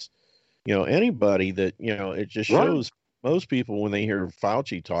idiots. Anybody that, it just shows most people when they hear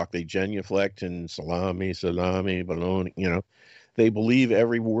Fauci talk, they genuflect and salami, baloney, they believe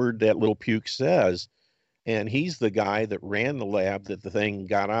every word that little puke says. And he's the guy that ran the lab that the thing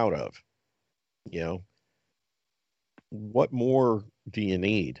got out of. What more do you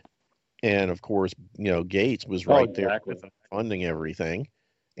need? And of course, Gates was right there funding everything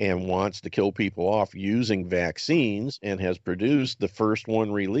and wants to kill people off using vaccines and has produced the first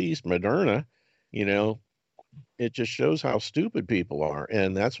one released, Moderna. It just shows how stupid people are.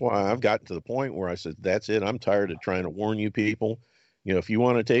 And that's why I've gotten to the point where I said, that's it. I'm tired of trying to warn you people. If you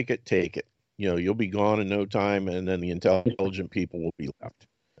want to take it, take it. You'll be gone in no time, and then the intelligent people will be left.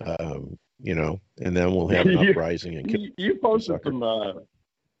 And then we'll have an uprising and kill. You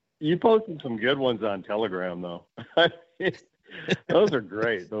posted some good ones on Telegram, though. Those are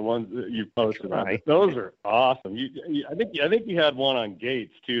great. The ones that you posted, those are awesome. I think you had one on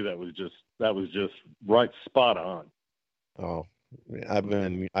Gates too. That was just right, spot on. Oh, I've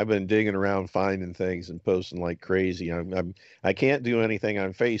been digging around finding things and posting like crazy. I can't do anything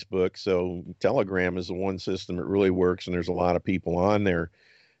on Facebook, so Telegram is the one system that really works, and there's a lot of people on there.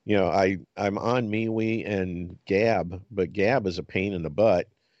 I'm on MeWe and Gab, but Gab is a pain in the butt,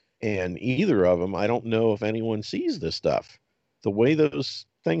 and either of them, I don't know if anyone sees this stuff. The way those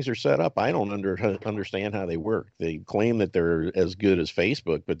things are set up, I don't understand how they work. They claim that they're as good as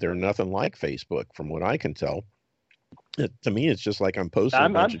Facebook, but they're nothing like Facebook, from what I can tell. To me, it's just like I'm posting.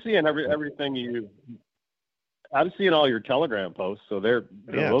 I'm seeing everything I'm seeing all your Telegram posts, so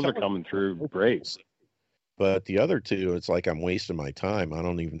those are coming through great. But the other two, it's like I'm wasting my time. I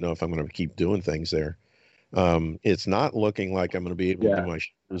don't even know if I'm going to keep doing things there. It's not looking like I'm going to be able to do my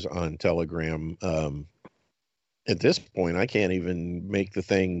shows on Telegram. At this point, I can't even make the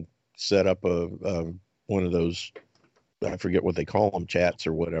thing set up one of those, I forget what they call them, chats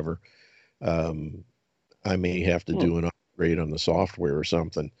or whatever. I may have to do an upgrade on the software or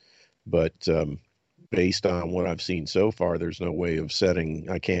something. But based on what I've seen so far, there's no way of setting.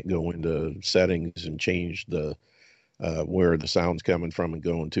 I can't go into settings and change the where the sound's coming from and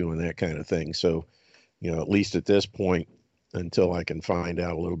going to and that kind of thing. So, at least at this point, until I can find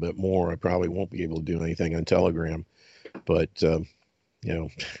out a little bit more, I probably won't be able to do anything on Telegram. But, I'm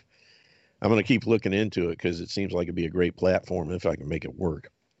going to keep looking into it because it seems like it'd be a great platform if I can make it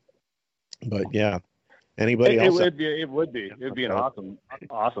work. But yeah, anybody else? It would be an awesome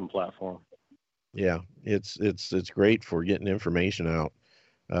platform. Yeah, it's great for getting information out.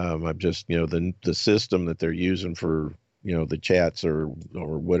 I've just, the system that they're using for, the chats or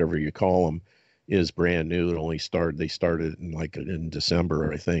whatever you call them is brand new. They started in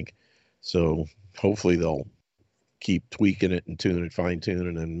December, I think. So hopefully they'll keep tweaking it and fine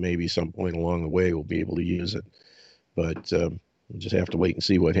tuning, and maybe some point along the way we'll be able to use it. But we'll just have to wait and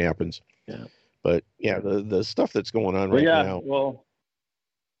see what happens. Yeah. But yeah, the stuff that's going on right now. Well,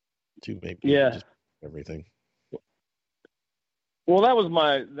 to make just everything. Well, that was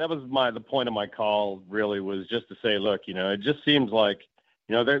the point of my call. Really, was just to say, look, it just seems like,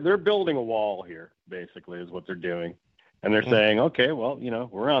 they're building a wall here. Basically, is what they're doing, and they're saying, okay, well,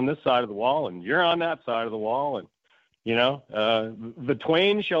 we're on this side of the wall, and you're on that side of the wall, and the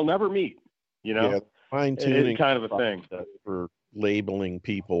twain shall never meet. Fine tuning kind of a thing for labeling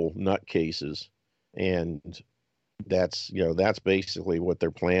people nutcases, and that's basically what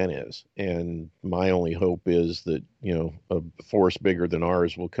their plan is. And my only hope is that a force bigger than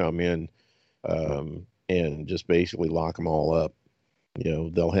ours will come in and just basically lock them all up.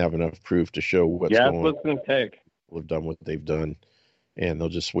 They'll have enough proof to show what's going on. What's going to take. They've done what they've done, and they'll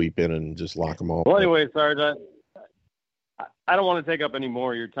just sweep in and just lock them all. Well, anyway, Sarge, I don't want to take up any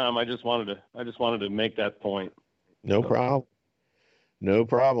more of your time. I just wanted to make that point. No problem. No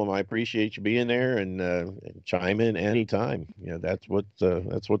problem. I appreciate you being there and chime in anytime. That's what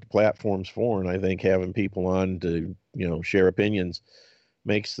the platform's for. And I think having people on to, share opinions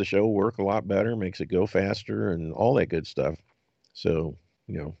makes the show work a lot better, makes it go faster and all that good stuff. So,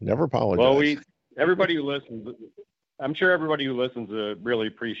 never apologize. Well, everybody who listens, I'm sure everybody who listens really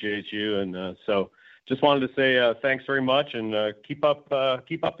appreciates you. And so just wanted to say thanks very much and keep up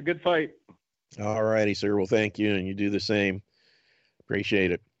the good fight. All righty, sir. Well, thank you. And you do the same.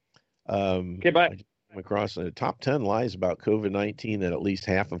 Appreciate it. Okay, bye. I came across the top 10 lies about COVID-19 that at least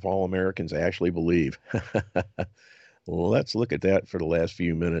half of all Americans actually believe. Well, let's look at that for the last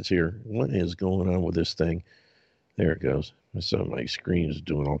few minutes here. What is going on with this thing? There it goes. So my screen is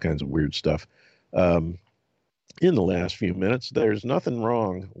doing all kinds of weird stuff. In the last few minutes, there's nothing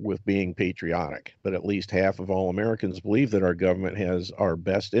wrong with being patriotic, but at least half of all Americans believe that our government has our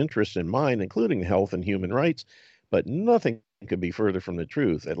best interests in mind, including health and human rights, but nothing could be further from the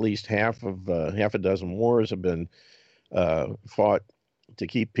truth. At least half a dozen wars have been fought to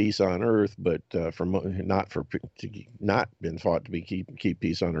keep peace on Earth, but not been fought to keep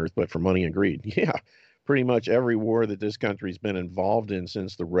peace on Earth, but for money and greed. Yeah, pretty much every war that this country's been involved in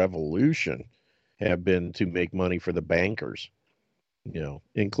since the Revolution have been to make money for the bankers,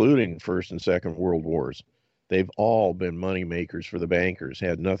 including First and Second World Wars. They've all been money makers for the bankers,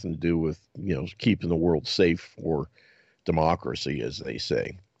 had nothing to do with, keeping the world safe for democracy, as they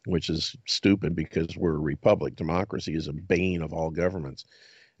say, which is stupid because we're a republic. Democracy is a bane of all governments.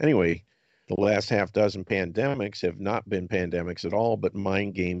 Anyway, the last half dozen pandemics have not been pandemics at all, but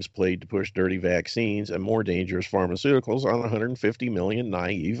mind games played to push dirty vaccines and more dangerous pharmaceuticals on 150 million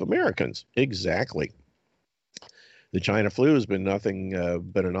naive Americans. Exactly. The China flu has been nothing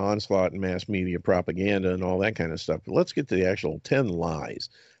but an onslaught in mass media propaganda and all that kind of stuff. But let's get to the actual 10 lies.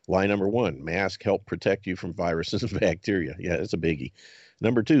 Lie number 1, masks help protect you from viruses and bacteria. Yeah, it's a biggie.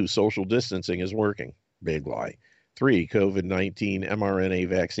 Number 2, social distancing is working. Big lie. 3, COVID-19 mRNA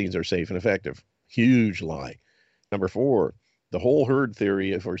vaccines are safe and effective. Huge lie. Number 4, the whole herd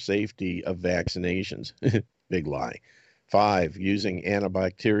theory for safety of vaccinations. Big lie. 5, using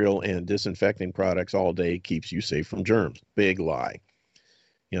antibacterial and disinfecting products all day keeps you safe from germs. Big lie.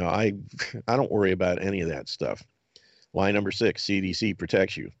 I don't worry about any of that stuff. Lie number 6, CDC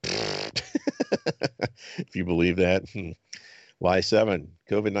protects you. If you believe that. Lie 7,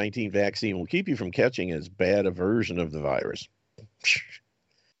 COVID-19 vaccine will keep you from catching as bad a version of the virus.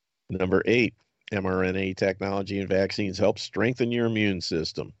 Number 8, mRNA technology and vaccines help strengthen your immune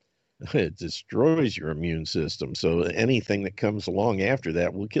system. It destroys your immune system, so anything that comes along after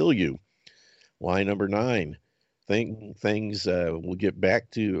that will kill you. Lie number 9, things will get back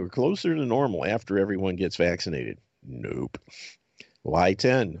to or closer to normal after everyone gets vaccinated. Nope. Lie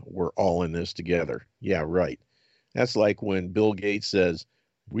 10, we're all in this together. Yeah, right. That's like when Bill Gates says,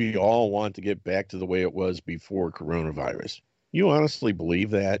 we all want to get back to the way it was before coronavirus. You honestly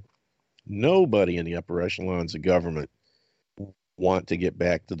believe that? Nobody in the upper echelons of government want to get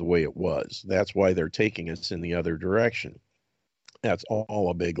back to the way it was. That's why they're taking us in the other direction. That's all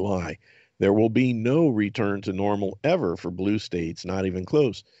a big lie. There will be no return to normal ever for blue states, not even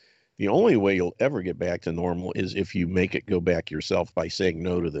close. The only way you'll ever get back to normal is if you make it go back yourself by saying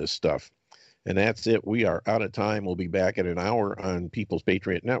no to this stuff. And that's it. We are out of time. We'll be back in an hour on People's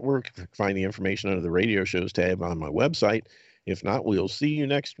Patriot Network. Find the information under the radio shows tab on my website. If not, we'll see you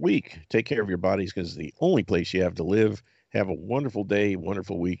next week. Take care of your bodies because it's the only place you have to live. Have a wonderful day,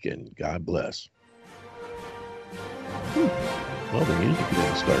 wonderful weekend. God bless. Well, the music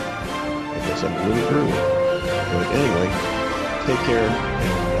didn't start. I guess I'm a little early. But anyway, take care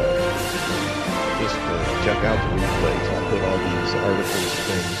and just check out the replays. I'll put all these articles and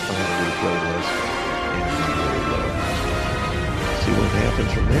things on the replay list and we'll see what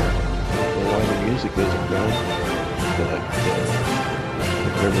happens from there. I don't know why the music isn't going, but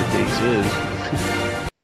whatever the case is,